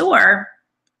in the store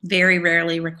very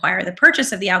rarely require the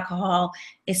purchase of the alcohol.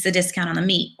 It's the discount on the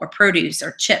meat or produce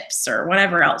or chips or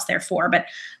whatever else they're for. But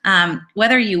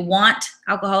whether you want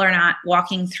alcohol or not,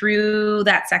 walking through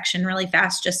that section really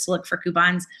fast just to look for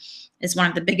coupons is one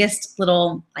of the biggest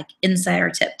little insider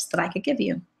tips that I could give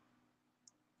you.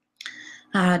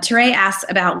 Teray asks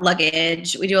about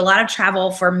luggage. We do a lot of travel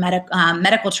for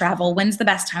medical travel. When's the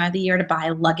best time of the year to buy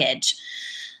luggage?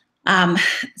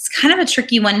 It's kind of a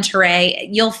tricky one, Teray.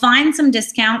 You'll find some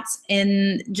discounts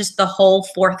in just the whole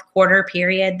fourth quarter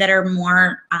period that are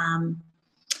more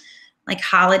like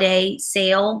holiday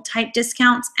sale type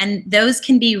discounts, and those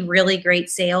can be really great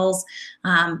sales.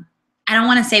 I don't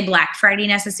want to say Black Friday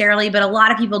necessarily, but a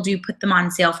lot of people do put them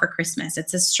on sale for Christmas.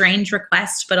 It's a strange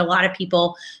request, but a lot of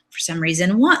people, for some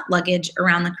reason, want luggage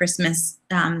around the Christmas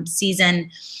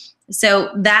season.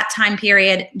 So that time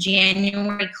period,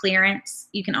 January clearance,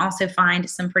 you can also find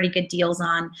some pretty good deals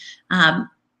on.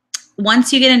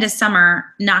 Once you get into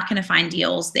summer, not going to find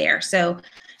deals there. So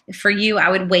for you, I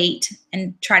would wait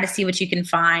and try to see what you can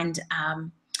find,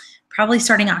 probably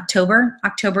starting October,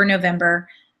 November.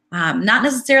 Not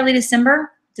necessarily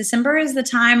December. December is the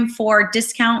time for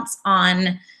discounts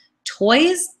on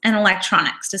toys and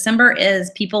electronics. December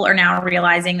is, people are now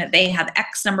realizing that they have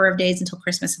X number of days until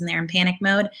Christmas and they're in panic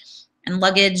mode, and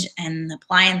luggage and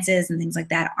appliances and things like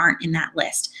that aren't in that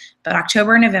list. But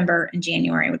October, November, and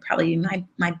January would probably be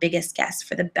my biggest guess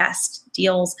for the best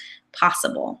deals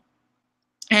possible.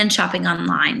 And shopping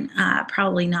online,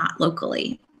 probably not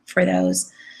locally for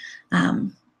those,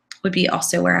 would be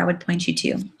also where I would point you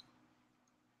to.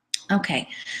 Okay.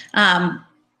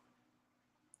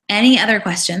 Any other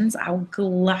questions? I will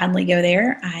gladly go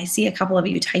there. I see a couple of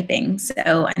you typing,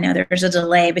 so I know there's a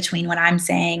delay between what I'm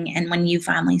saying and when you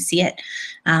finally see it.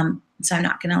 So I'm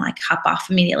not gonna hop off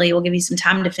immediately. We'll give you some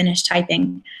time to finish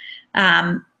typing.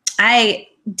 I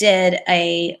did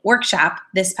a workshop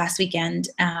this past weekend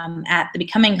at the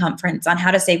Becoming Conference on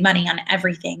how to save money on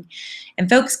everything. And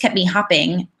folks kept me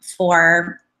hopping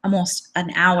for almost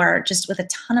an hour just with a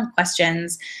ton of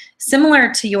questions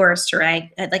similar to yours,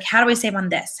 Teray. Like, how do we save on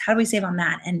this? How do we save on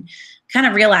that? And kind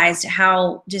of realized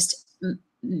how just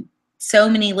so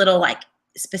many little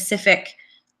specific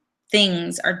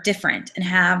things are different and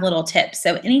have little tips.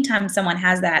 So anytime someone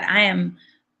has that, I am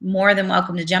more than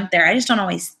welcome to jump there. I just don't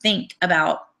always think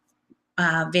about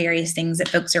various things that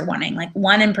folks are wanting. Like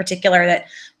one in particular that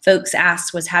folks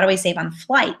asked was, how do I save on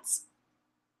flights?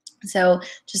 So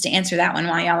just to answer that one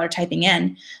while y'all are typing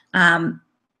in,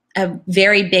 a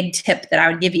very big tip that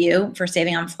I would give you for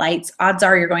saving on flights, odds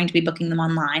are you're going to be booking them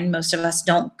online. Most of us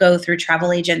don't go through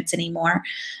travel agents anymore.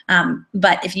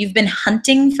 But if you've been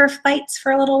hunting for flights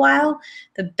for a little while,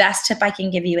 the best tip I can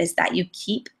give you is that you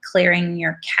keep clearing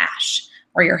your cache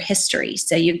or your history.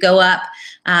 So you go up,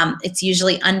 it's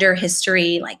usually under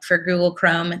history, like for Google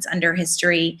Chrome, it's under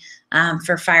history.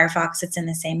 For Firefox, it's in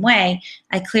the same way.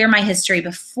 I clear my history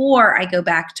before I go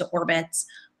back to Orbitz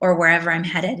or wherever I'm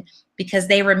headed, because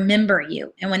they remember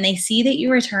you. And when they see that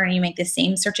you return, you make the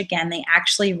same search again, they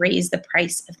actually raise the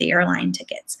price of the airline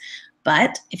tickets.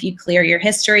 But if you clear your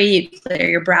history, you clear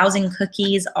your browsing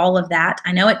cookies, all of that,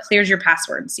 I know it clears your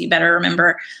passwords, so you better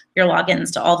remember your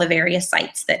logins to all the various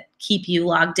sites that keep you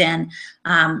logged in.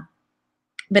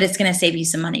 But it's going to save you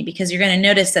some money, because you're going to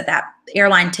notice that that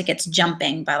airline ticket's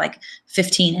jumping by like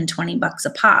 15 and 20 bucks a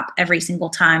pop every single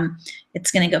time.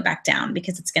 It's going to go back down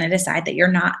because it's going to decide that you're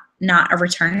not a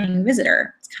returning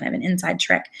visitor. It's kind of an inside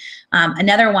trick.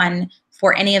 Another one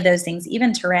for any of those things,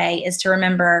 even Teray, is to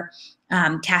remember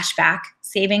cash back.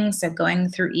 savings, so going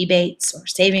through Ebates or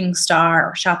Savings Star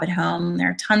or Shop at Home. There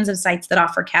are tons of sites that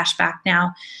offer cash back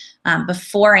now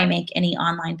before I make any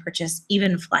online purchase.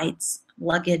 Even flights,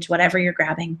 luggage, whatever you're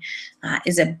grabbing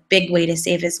is a big way to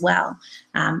save as well.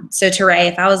 So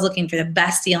Teray, if I was looking for the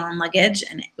best deal on luggage,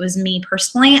 and it was me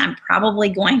personally, I'm probably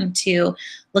going to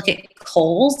look at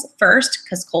Kohl's first,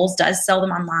 because Kohl's does sell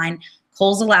them online.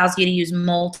 Kohl's allows you to use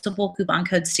multiple coupon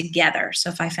codes together. So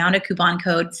if I found a coupon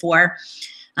code for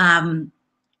 $20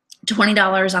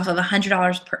 off of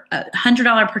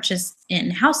 $100 purchase in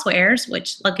housewares,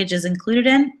 which luggage is included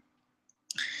in,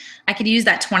 I could use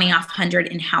that 20 off 100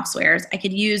 in housewares. I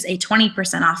could use a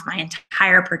 20% off my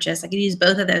entire purchase. I could use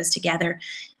both of those together.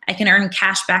 I can earn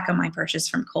cash back on my purchase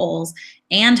from Kohl's,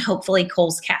 and hopefully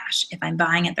Kohl's Cash if I'm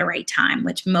buying at the right time,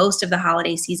 which most of the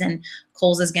holiday season,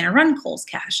 Kohl's is going to run Kohl's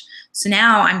Cash. So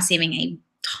now I'm saving a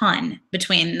ton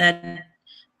between the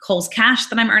Kohl's Cash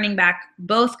that I'm earning back,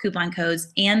 both coupon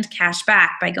codes, and cash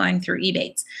back by going through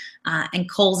Ebates. And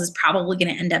Kohl's is probably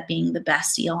going to end up being the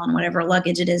best deal on whatever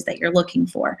luggage it is that you're looking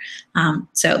for.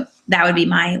 So that would be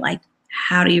my, like,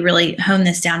 how do you really hone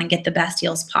this down and get the best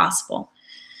deals possible?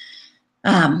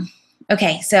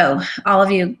 Okay, so all of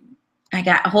you, I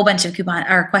got a whole bunch of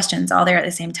questions all there at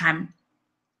the same time.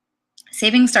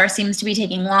 Savings Star seems to be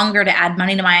taking longer to add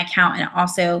money to my account, and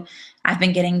also I've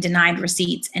been getting denied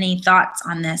receipts. Any thoughts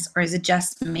on this, or is it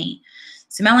just me?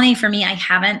 So Melanie, for me, I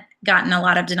haven't gotten a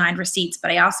lot of denied receipts,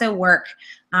 but I also work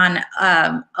on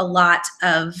I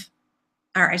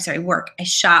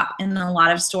shop in a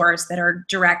lot of stores that are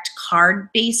direct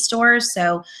card-based stores.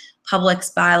 So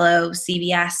Publix, BI-LO,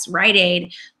 CVS, Rite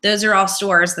Aid, those are all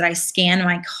stores that I scan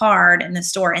my card in the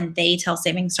store and they tell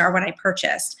Savings Star what I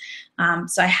purchased.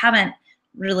 So I haven't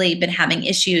really been having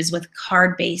issues with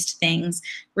card-based things.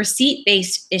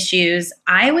 Receipt-based issues,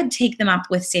 I would take them up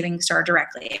with Savings Star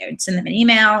directly. I would send them an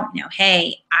email,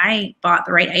 hey, I bought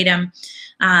the right item.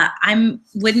 I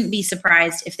wouldn't be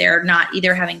surprised if they're not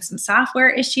either having some software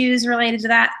issues related to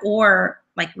that or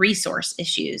like resource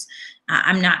issues.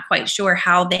 I'm not quite sure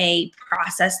how they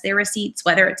process their receipts,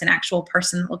 whether it's an actual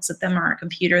person that looks at them or a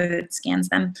computer that scans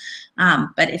them.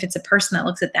 But if it's a person that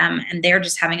looks at them and they're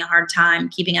just having a hard time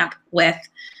keeping up with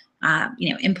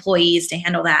employees to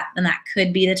handle that, then that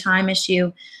could be the time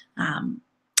issue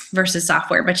versus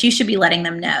software. But you should be letting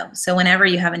them know. So whenever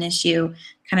you have an issue,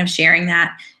 kind of sharing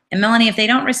that. And Melanie, if they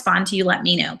don't respond to you, let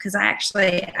me know, because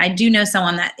I do know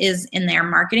someone that is in their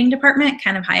marketing department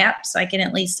kind of high up, so I can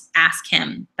at least ask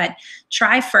him. But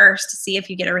try first to see if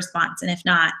you get a response, and if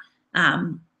not,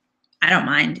 I don't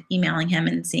mind emailing him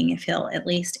and seeing if he'll at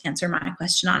least answer my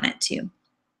question on it too.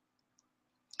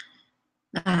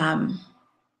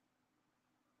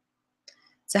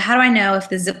 So how do I know if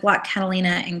the Ziploc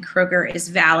Catalina in Kroger is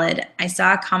valid? I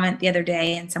saw a comment the other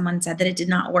day and someone said that it did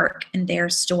not work in their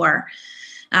store.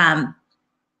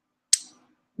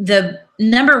 The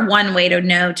number one way to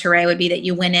know, Teray, would be that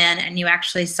you went in and you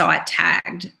actually saw it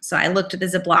tagged. So I looked at the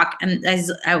Ziploc, and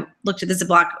I looked at the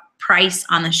Ziploc price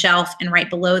on the shelf, and right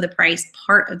below the price,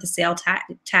 part of the sale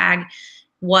tag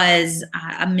was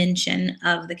a mention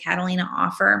of the Catalina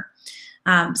offer.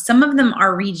 Some of them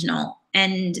are regional,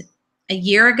 and a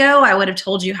year ago I would have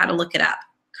told you how to look it up.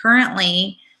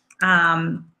 Currently,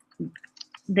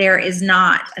 there is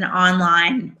not an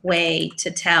online way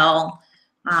to tell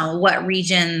what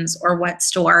regions or what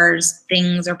stores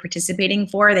things are participating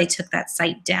for. They took that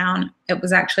site down. It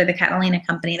was actually the Catalina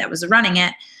company that was running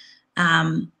it,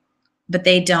 but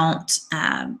they don't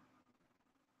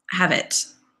have it.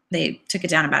 They took it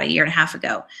down about 1.5 years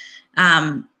ago.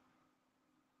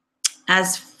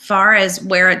 As far as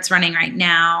where it's running right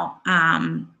now,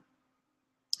 I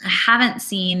haven't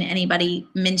seen anybody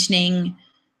mentioning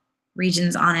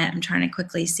regions on it. I'm trying to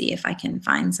quickly see if I can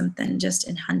find something just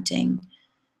in hunting.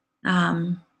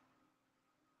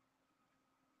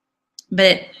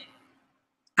 But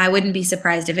I wouldn't be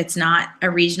surprised if it's not a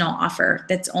regional offer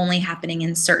that's only happening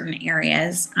in certain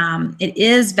areas. It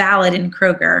is valid in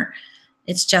Kroger.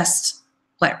 It's just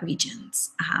what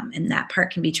regions, and that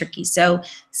part can be tricky. So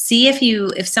see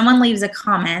if someone leaves a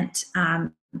comment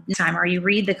next time, or you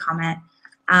read the comment,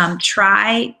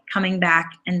 try coming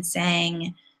back and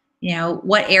saying,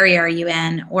 what area are you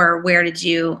in, or where did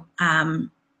you buy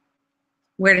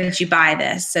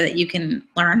this, so that you can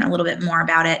learn a little bit more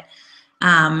about it.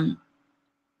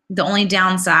 The only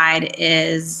downside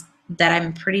is that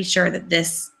I'm pretty sure that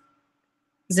this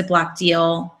Ziploc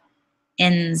deal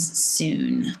ends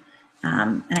soon.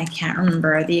 And I can't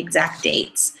remember the exact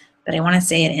dates, but I want to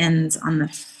say it ends on the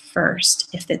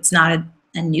 1st, if it's not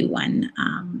a new one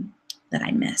that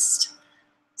I missed.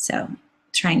 So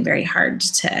trying very hard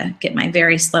to get my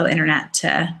very slow internet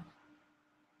to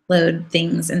load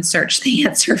things and search the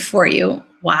answer for you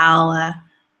while,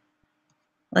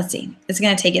 let's see, it's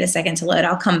going to take it a second to load.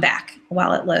 I'll come back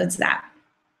while it loads that.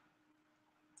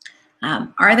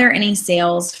 Are there any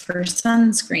sales for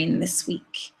sunscreen this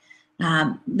week?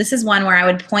 This is one where I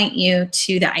would point you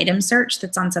to the item search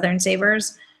that's on Southern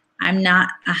Savers. I'm not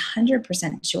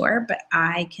 100% sure, but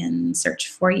I can search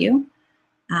for you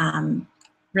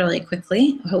really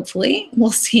quickly, hopefully.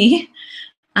 We'll see.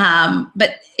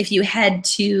 But if you head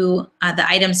to the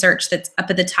item search that's up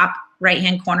at the top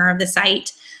right-hand corner of the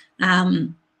site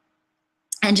and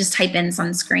just type in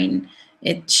sunscreen,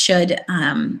 it should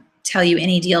tell you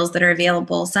any deals that are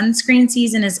available. Sunscreen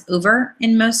season is over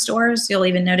in most stores. You'll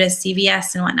even notice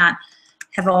CVS and whatnot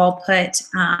have all put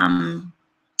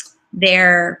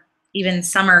their even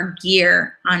summer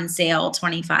gear on sale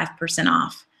 25%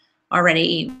 off.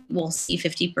 Already we'll see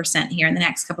 50% here in the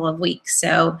next couple of weeks.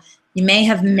 So you may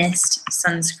have missed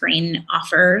sunscreen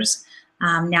offers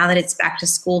now that it's back to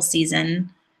school season.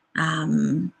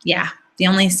 Yeah, the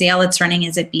only sale that's running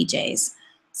is at BJ's.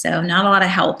 So not a lot of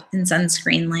help in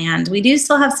sunscreen land. We do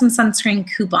still have some sunscreen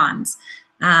coupons.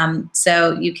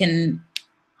 So you can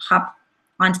hop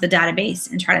onto the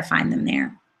database and try to find them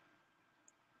there.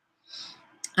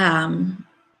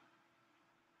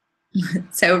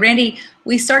 So Randy,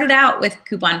 we started out with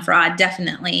coupon fraud,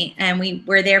 definitely, and we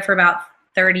were there for about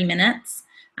 30 minutes.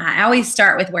 I always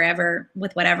start with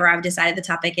whatever I've decided the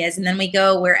topic is, and then we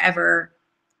go wherever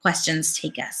questions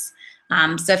take us.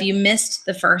 So if you missed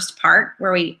the first part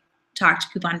where we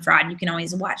talked coupon fraud, you can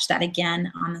always watch that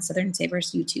again on the Southern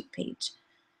Savers YouTube page.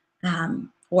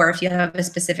 Or if you have a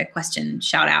specific question,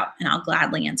 shout out, and I'll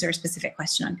gladly answer a specific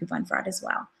question on coupon fraud as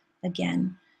well.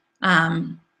 Again.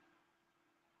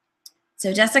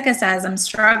 So Jessica says, I'm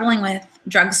struggling with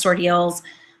drugstore deals.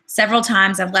 Several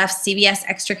times I've left CVS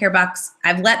Extra Care bucks.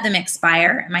 I've let them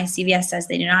expire, and my CVS says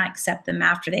they do not accept them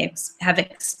after they have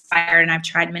expired, and I've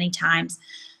tried many times.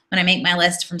 When I make my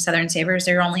list from Southern Savers,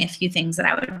 there are only a few things that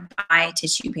I would buy: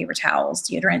 tissue, paper towels,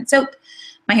 deodorant, soap.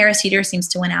 My Harris Teeter seems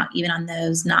to win out even on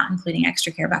those, not including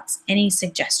Extra Care bucks. Any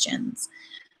suggestions?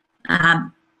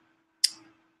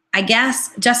 I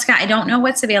guess, Jessica, I don't know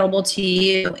what's available to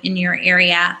you in your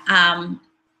area.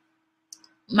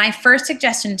 My first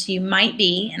suggestion to you might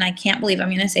be, and I can't believe I'm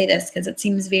going to say this because it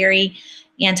seems very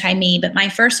anti-me, but my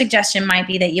first suggestion might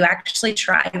be that you actually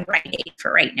try Rite Aid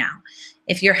for right now.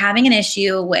 If you're having an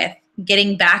issue with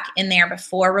getting back in there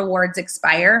before rewards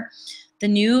expire, the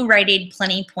new Rite Aid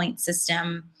Plenty Point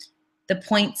system, the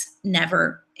points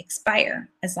never expire.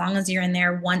 As long as you're in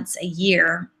there once a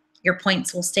year, your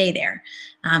points will stay there.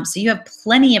 So you have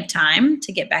plenty of time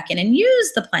to get back in and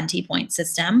use the Plenty Point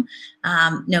system,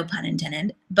 no pun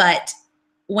intended. But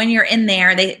when you're in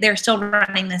there, they're still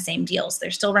running the same deals.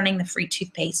 They're still running the free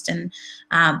toothpaste and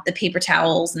the paper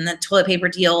towels and the toilet paper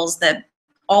deals,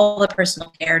 all the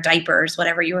personal care, diapers,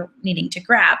 whatever you're needing to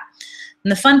grab.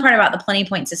 And the fun part about the Plenty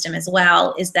Point system as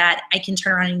well is that I can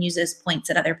turn around and use those points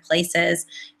at other places.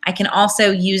 I can also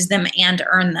use them and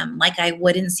earn them like I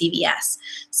would in CVS.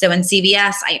 So in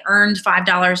CVS, I earned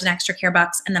 $5 in Extra Care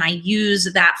bucks, and then I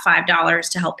use that $5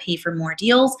 to help pay for more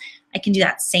deals. I can do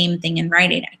that same thing in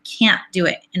Rite Aid. I can't do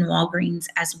it in Walgreens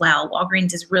as well.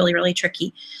 Walgreens is really, really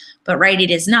tricky, but Rite Aid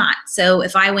is not. So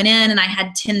if I went in and I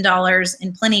had $10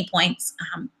 in Plenty Points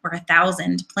or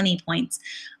 1,000 Plenty Points,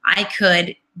 I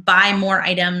could buy more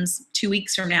items 2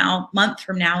 weeks from now, month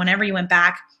from now, whenever you went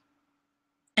back,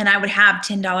 and I would have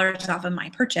 $10 off of my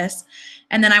purchase,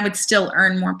 and then I would still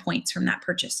earn more points from that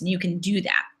purchase. And you can do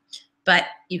that. But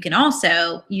you can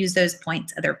also use those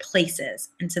points other places.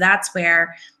 And so that's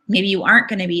where maybe you aren't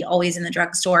going to be always in the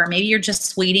drugstore. Maybe you're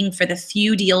just waiting for the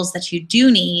few deals that you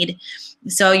do need.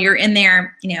 So you're in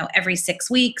there, every 6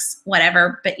 weeks,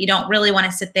 whatever, but you don't really want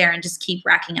to sit there and just keep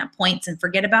racking up points and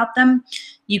forget about them.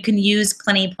 You can use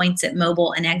Plenty Points at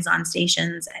Mobile and Exxon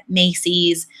stations, at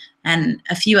Macy's, and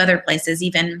a few other places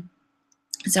even.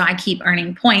 So I keep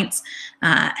earning points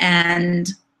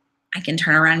and I can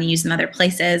turn around and use them other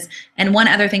places. And one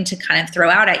other thing to kind of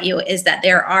throw out at you is that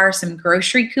there are some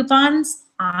grocery coupons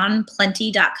on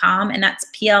plenty.com, and that's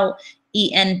PLENTI.com.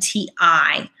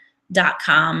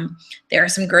 There are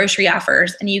some grocery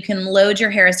offers, and you can load your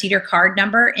Harris Teeter card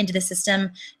number into the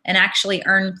system and actually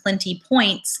earn Plenty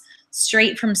Points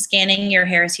straight from scanning your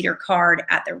Harris Teeter card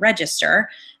at the register.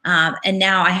 And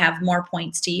now I have more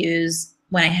points to use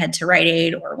when I head to Rite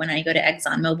Aid or when I go to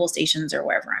Exxon Mobil stations or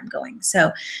wherever I'm going.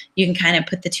 So you can kind of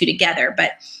put the two together.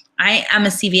 But I am a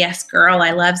CVS girl.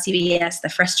 I love CVS. The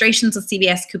frustrations with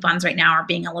CVS coupons right now are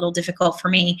being a little difficult for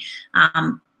me.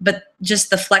 But just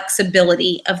the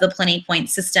flexibility of the Plenty Point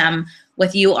system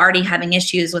with you already having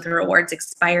issues with rewards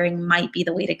expiring might be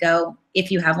the way to go if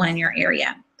you have one in your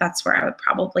area. That's where I would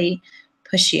probably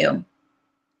push you.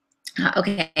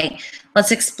 Okay,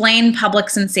 let's explain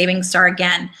Publix and Savings Star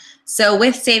again. So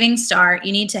with Savings Star,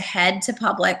 you need to head to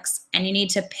Publix and you need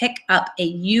to pick up a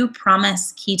You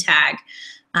Promise key tag.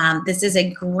 This is a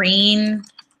green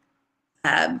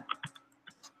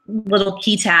little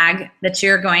key tag that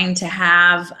you're going to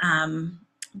have. I'll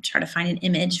try to find an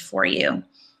image for you.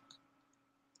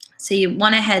 So you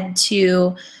want to head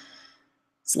to,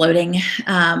 it's loading.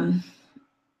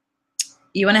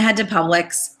 You want to head to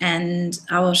Publix, and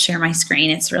I will share my screen.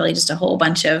 It's really just a whole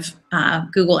bunch of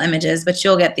Google images, but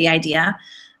you'll get the idea.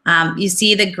 You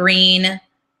see the green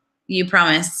You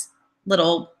Promise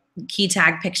little key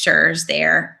tag pictures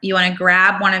there. You want to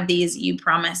grab one of these You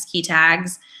Promise key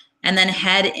tags and then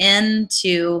head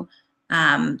into,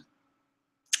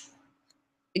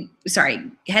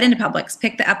 head into Publix,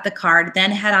 pick up the card,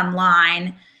 then head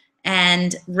online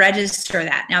and register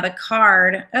that. Now the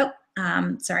card,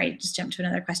 sorry, just jumped to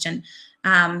another question.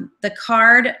 The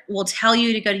card will tell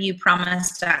you to go to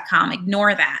youpromise.com.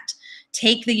 Ignore that.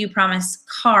 Take the You Promise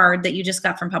card that you just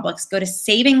got from Publix, go to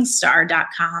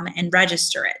savingstar.com and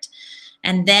register it.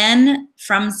 And then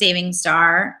from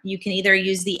SavingStar, you can either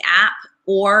use the app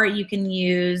or you can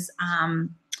use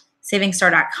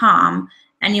savingstar.com,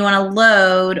 and you want to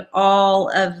load all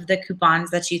of the coupons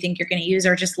that you think you're going to use,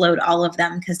 or just load all of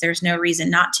them because there's no reason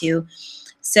not to.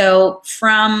 So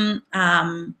from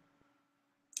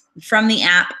the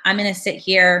app, I'm going to sit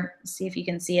here, see if you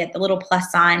can see it, the little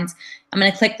plus signs. I'm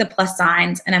going to click the plus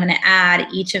signs, and I'm going to add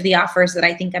each of the offers that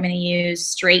I think I'm going to use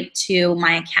straight to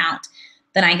my account.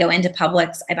 Then I go into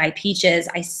Publix, I buy peaches,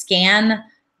 I scan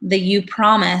the You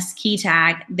Promise key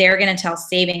tag. They're going to tell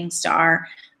SavingStar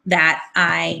that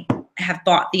I have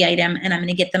bought the item, and I'm going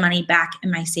to get the money back in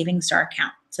my SavingStar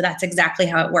account. So that's exactly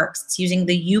how it works. It's using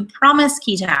the You Promise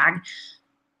key tag,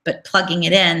 but plugging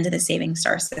it into the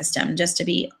SavingStar system just to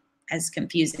be as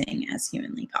confusing as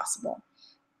humanly possible.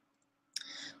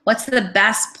 What's the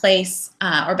best place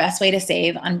or best way to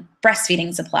save on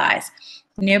breastfeeding supplies?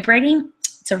 You know, Brady,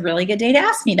 it's a really good day to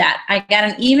ask me that. I got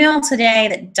an email today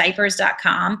that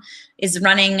diapers.com is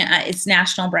running its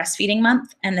National Breastfeeding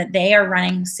Month, and that they are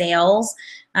running sales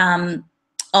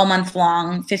all month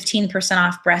long, 15%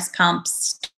 off breast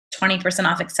pumps, 20%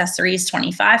 off accessories,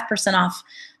 25% off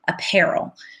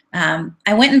apparel.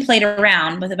 I went and played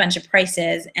around with a bunch of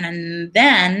prices and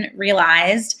then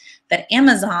realized that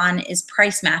Amazon is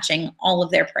price matching all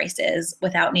of their prices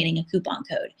without needing a coupon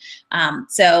code.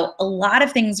 So a lot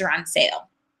of things are on sale,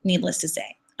 needless to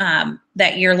say,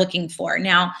 that you're looking for.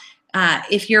 Now,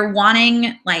 if you're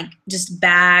wanting like just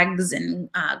bags and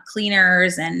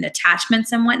cleaners and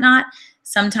attachments and whatnot,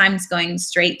 sometimes going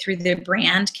straight through the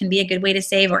brand can be a good way to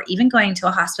save, or even going to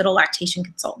a hospital lactation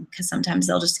consultant, because sometimes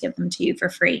they'll just give them to you for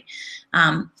free.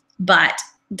 But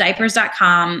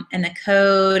diapers.com and the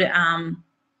code,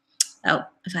 oh,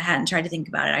 if I hadn't tried to think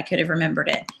about it, I could have remembered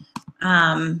it.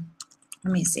 Let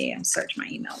me see, I'll search my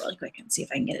email really quick and see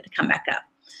if I can get it to come back up.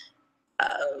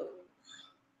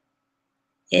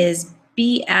 Is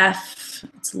BF,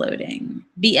 it's loading,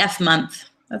 BF month,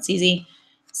 that's easy.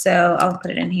 So I'll put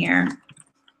it in here.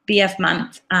 BF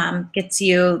month gets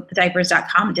you the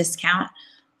diapers.com discount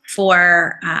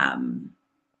for 15%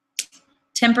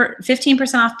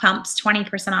 off pumps,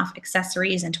 20% off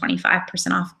accessories, and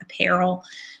 25% off apparel.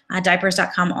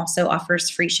 Diapers.com also offers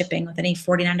free shipping with any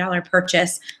 $49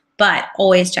 purchase, but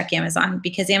always check Amazon,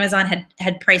 because Amazon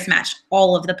had price matched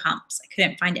all of the pumps. I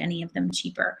couldn't find any of them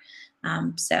cheaper.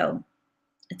 So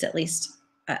it's at least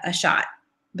a shot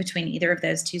between either of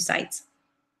those two sites.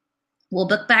 Will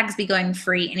book bags be going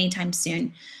free anytime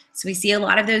soon? So we see a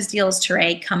lot of those deals,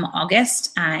 Teray, come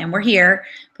August, and we're here,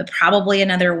 but probably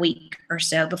another week or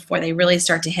so before they really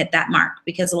start to hit that mark,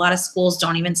 because a lot of schools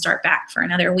don't even start back for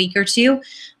another week or two,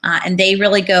 and they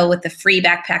really go with the free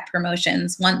backpack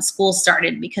promotions once school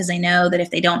started, because they know that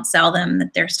if they don't sell them,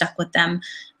 that they're stuck with them.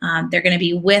 They're going to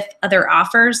be with other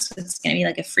offers. It's going to be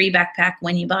like a free backpack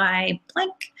when you buy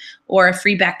blank, or a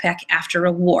free backpack after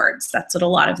rewards. That's what a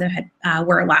lot of them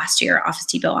were last year, Office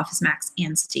Depot, Office Max,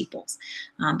 and Staples.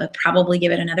 But probably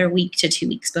give it another week to 2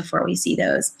 weeks before we see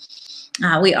those.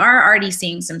 We are already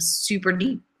seeing some super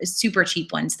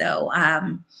cheap ones though.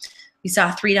 We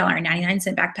saw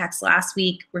 $3.99 backpacks last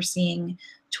week. We're seeing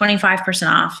 25%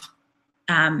 off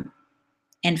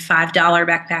and $5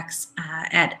 backpacks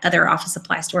at other office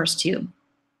supply stores too.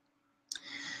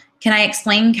 Can I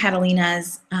explain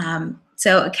Catalina's?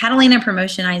 So a Catalina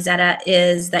promotion, Izetta,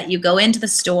 is that you go into the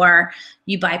store,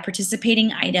 you buy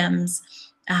participating items,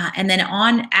 and then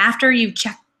after you've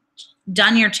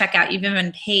done your checkout, you've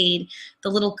even paid, the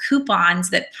little coupons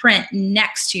that print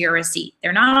next to your receipt.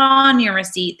 They're not on your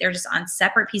receipt. They're just on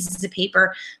separate pieces of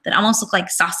paper that almost look like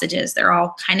sausages. They're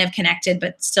all kind of connected,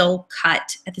 but still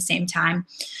cut at the same time.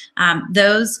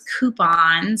 Those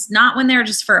coupons, not when they're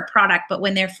just for a product, but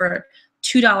when they're for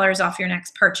 $2 off your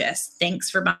next purchase. Thanks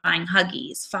for buying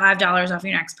Huggies. $5 off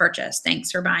your next purchase.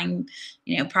 Thanks for buying,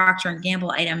 Procter &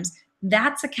 Gamble items.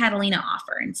 That's a Catalina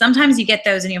offer. And sometimes you get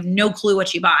those and you have no clue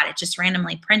what you bought. It just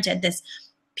randomly printed this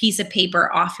piece of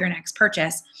paper off your next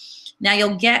purchase. Now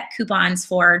you'll get coupons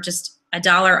for just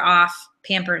 $1 off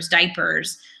Pampers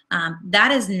diapers.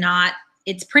 That is not,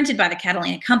 it's printed by the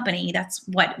Catalina company. That's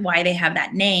why they have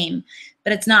that name,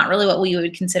 but it's not really what we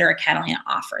would consider a Catalina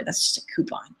offer. That's just a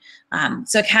coupon.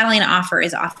 So a Catalina offer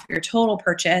is off your total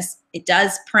purchase. It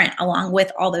does print along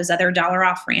with all those other $1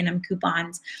 off random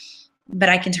coupons, but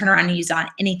I can turn around and use it on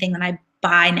anything that I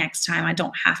buy next time. I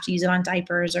don't have to use it on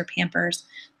diapers or Pampers.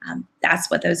 That's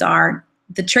what those are.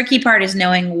 The tricky part is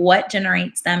knowing what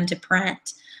generates them to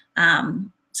print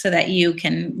so that you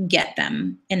can get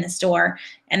them in the store.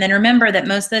 And then remember that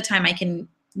most of the time I can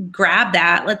grab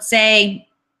that. Let's say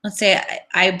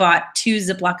I bought 2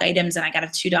 Ziploc items and I got a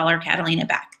 $2 Catalina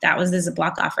back. That was the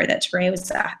Ziploc offer that Trey was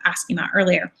asking about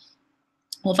earlier.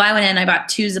 Well, if I went in, I bought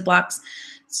 2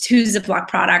 Ziploc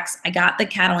products. I got the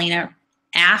Catalina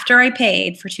after I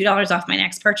paid for $2 off my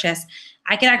next purchase.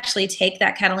 I could actually take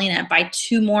that Catalina, buy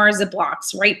 2 more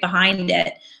Ziplocs right behind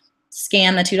it,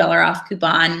 scan the $2 off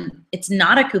coupon. It's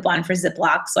not a coupon for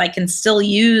Ziploc, so I can still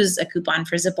use a coupon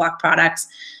for Ziploc products.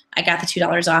 I got the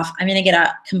 $2 off. I'm going to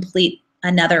get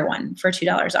another one for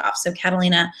 $2 off. So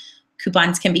Catalina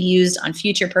coupons can be used on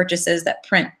future purchases that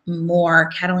print more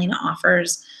Catalina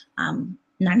offers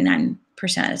 99%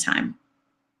 of the time.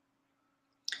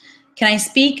 Can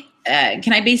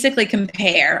I basically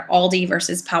compare Aldi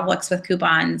versus Publix with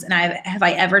coupons? And have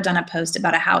I ever done a post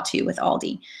about a how-to with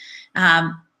Aldi?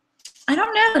 I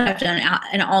don't know that I've done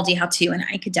an Aldi how-to, and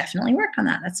I could definitely work on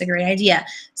that. That's a great idea.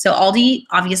 So Aldi,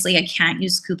 obviously I can't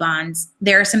use coupons.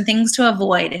 There are some things to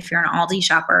avoid if you're an Aldi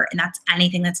shopper, and that's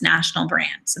anything that's national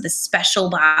brand. So the special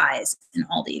buys in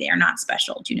Aldi, they are not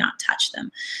special. Do not touch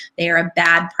them. They are a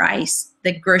bad price.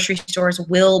 The grocery stores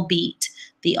will beat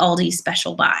the Aldi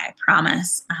special buy, I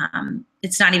promise.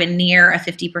 It's not even near a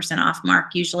 50% off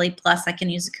mark usually. Plus I can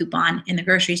use a coupon in the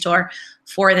grocery store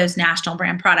for those national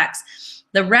brand products.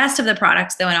 The rest of the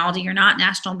products, though, in Aldi are not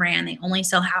national brand. They only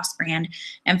sell house brand.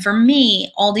 And for me,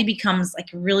 Aldi becomes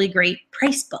like a really great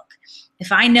price book.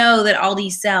 If I know that Aldi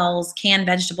sells canned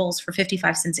vegetables for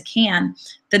 55 cents a can,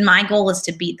 then my goal is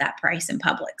to beat that price in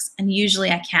Publix. And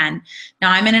usually I can.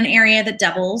 Now, I'm in an area that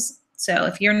doubles. So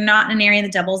if you're not in an area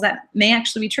that doubles, that may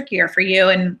actually be trickier for you.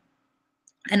 And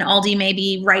Aldi may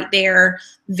be right there,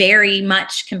 very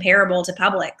much comparable to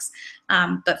Publix.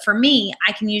 But for me,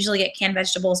 I can usually get canned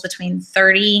vegetables between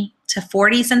 30 to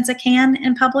 40 cents a can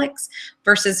in Publix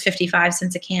versus 55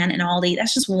 cents a can in Aldi.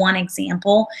 That's just one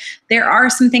example. There are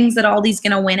some things that Aldi's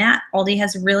going to win at. Aldi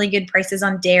has really good prices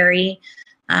on dairy,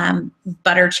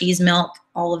 butter, cheese, milk,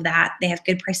 all of that. They have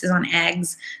good prices on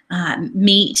eggs,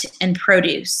 meat, and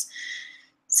produce.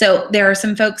 So there are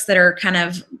some folks that are kind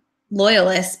of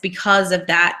loyalists because of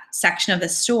that section of the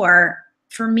store.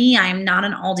 For me, I'm not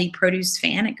an Aldi produce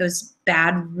fan. It goes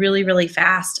bad really, really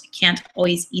fast. I can't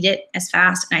always eat it as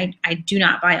fast. And I do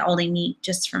not buy Aldi meat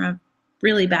just from a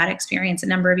really bad experience a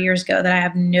number of years ago that I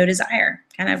have no desire.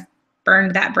 Kind of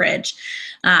burned that bridge.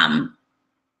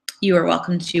 You are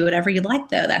welcome to do whatever you like,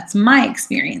 though. That's my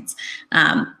experience.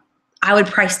 I would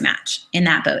price match in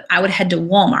that boat. I would head to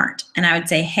Walmart and I would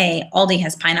say, hey, Aldi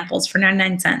has pineapples for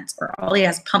 99 cents or Aldi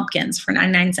has pumpkins for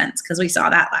 99 cents because we saw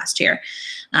that last year.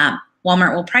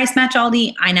 Walmart will price match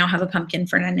Aldi. I now have a pumpkin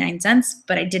for 99 cents,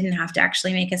 but I didn't have to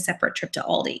actually make a separate trip to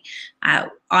Aldi.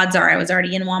 Odds are I was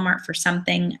already in Walmart for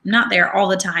something. I'm not there all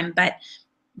the time, but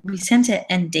we sent it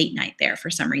and date night there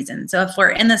for some reason. So if we're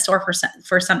in the store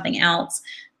for something else,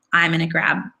 I'm going to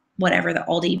grab whatever the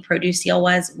Aldi produce deal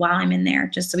was while I'm in there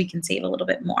just so we can save a little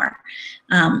bit more.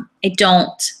 I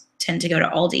don't tend to go to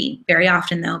Aldi very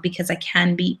often, though, because I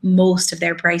can beat most of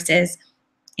their prices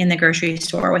in the grocery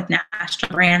store with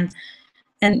national brands.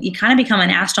 And you kind of become a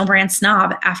national brand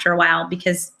snob after a while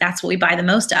because that's what we buy the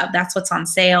most of. That's what's on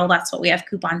sale. That's what we have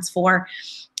coupons for,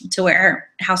 to where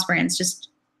house brands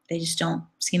they just don't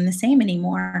seem the same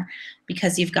anymore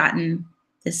because you've gotten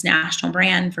this national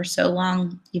brand for so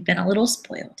long. You've been a little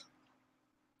spoiled.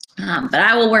 But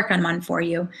I will work on one for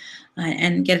you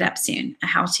and get it up soon. A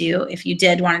how-to, if you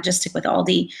did want to just stick with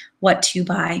Aldi, what to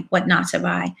buy, what not to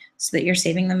buy, so that you're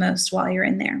saving the most while you're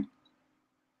in there.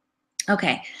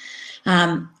 Okay,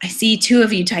 I see 2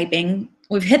 of you typing.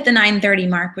 we've hit the 9:30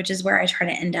 mark, which is where I try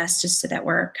to end us, just so that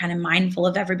we're kind of mindful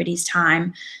of everybody's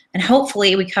time. And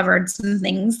hopefully we covered some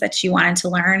things that you wanted to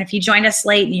learn. If you joined us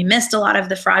late and you missed a lot of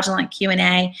the fraudulent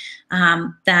Q&A,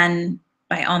 then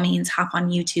by all means, hop on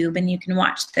YouTube and you can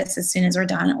watch this as soon as we're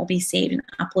done. It will be saved and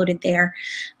uploaded there.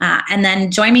 And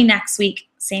then join me next week,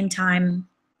 same time,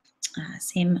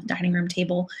 same dining room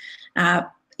table,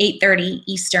 8:30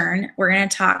 Eastern. We're going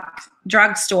to talk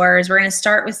drugstores. We're going to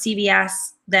start with CVS,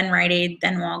 then Rite Aid,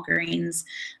 then Walgreens,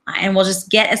 and we'll just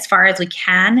get as far as we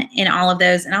can in all of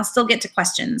those. And I'll still get to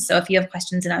questions. So if you have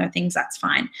questions and other things, that's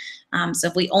fine. So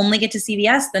if we only get to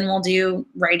CVS, then we'll do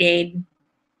Rite Aid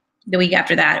the week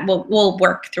after that. We'll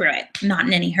work through it, not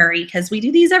in any hurry, because we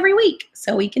do these every week.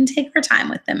 So we can take our time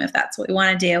with them if that's what we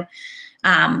want to do.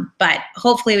 But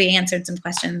hopefully we answered some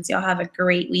questions. Y'all have a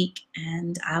great week,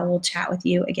 and I will chat with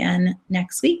you again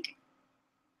next week.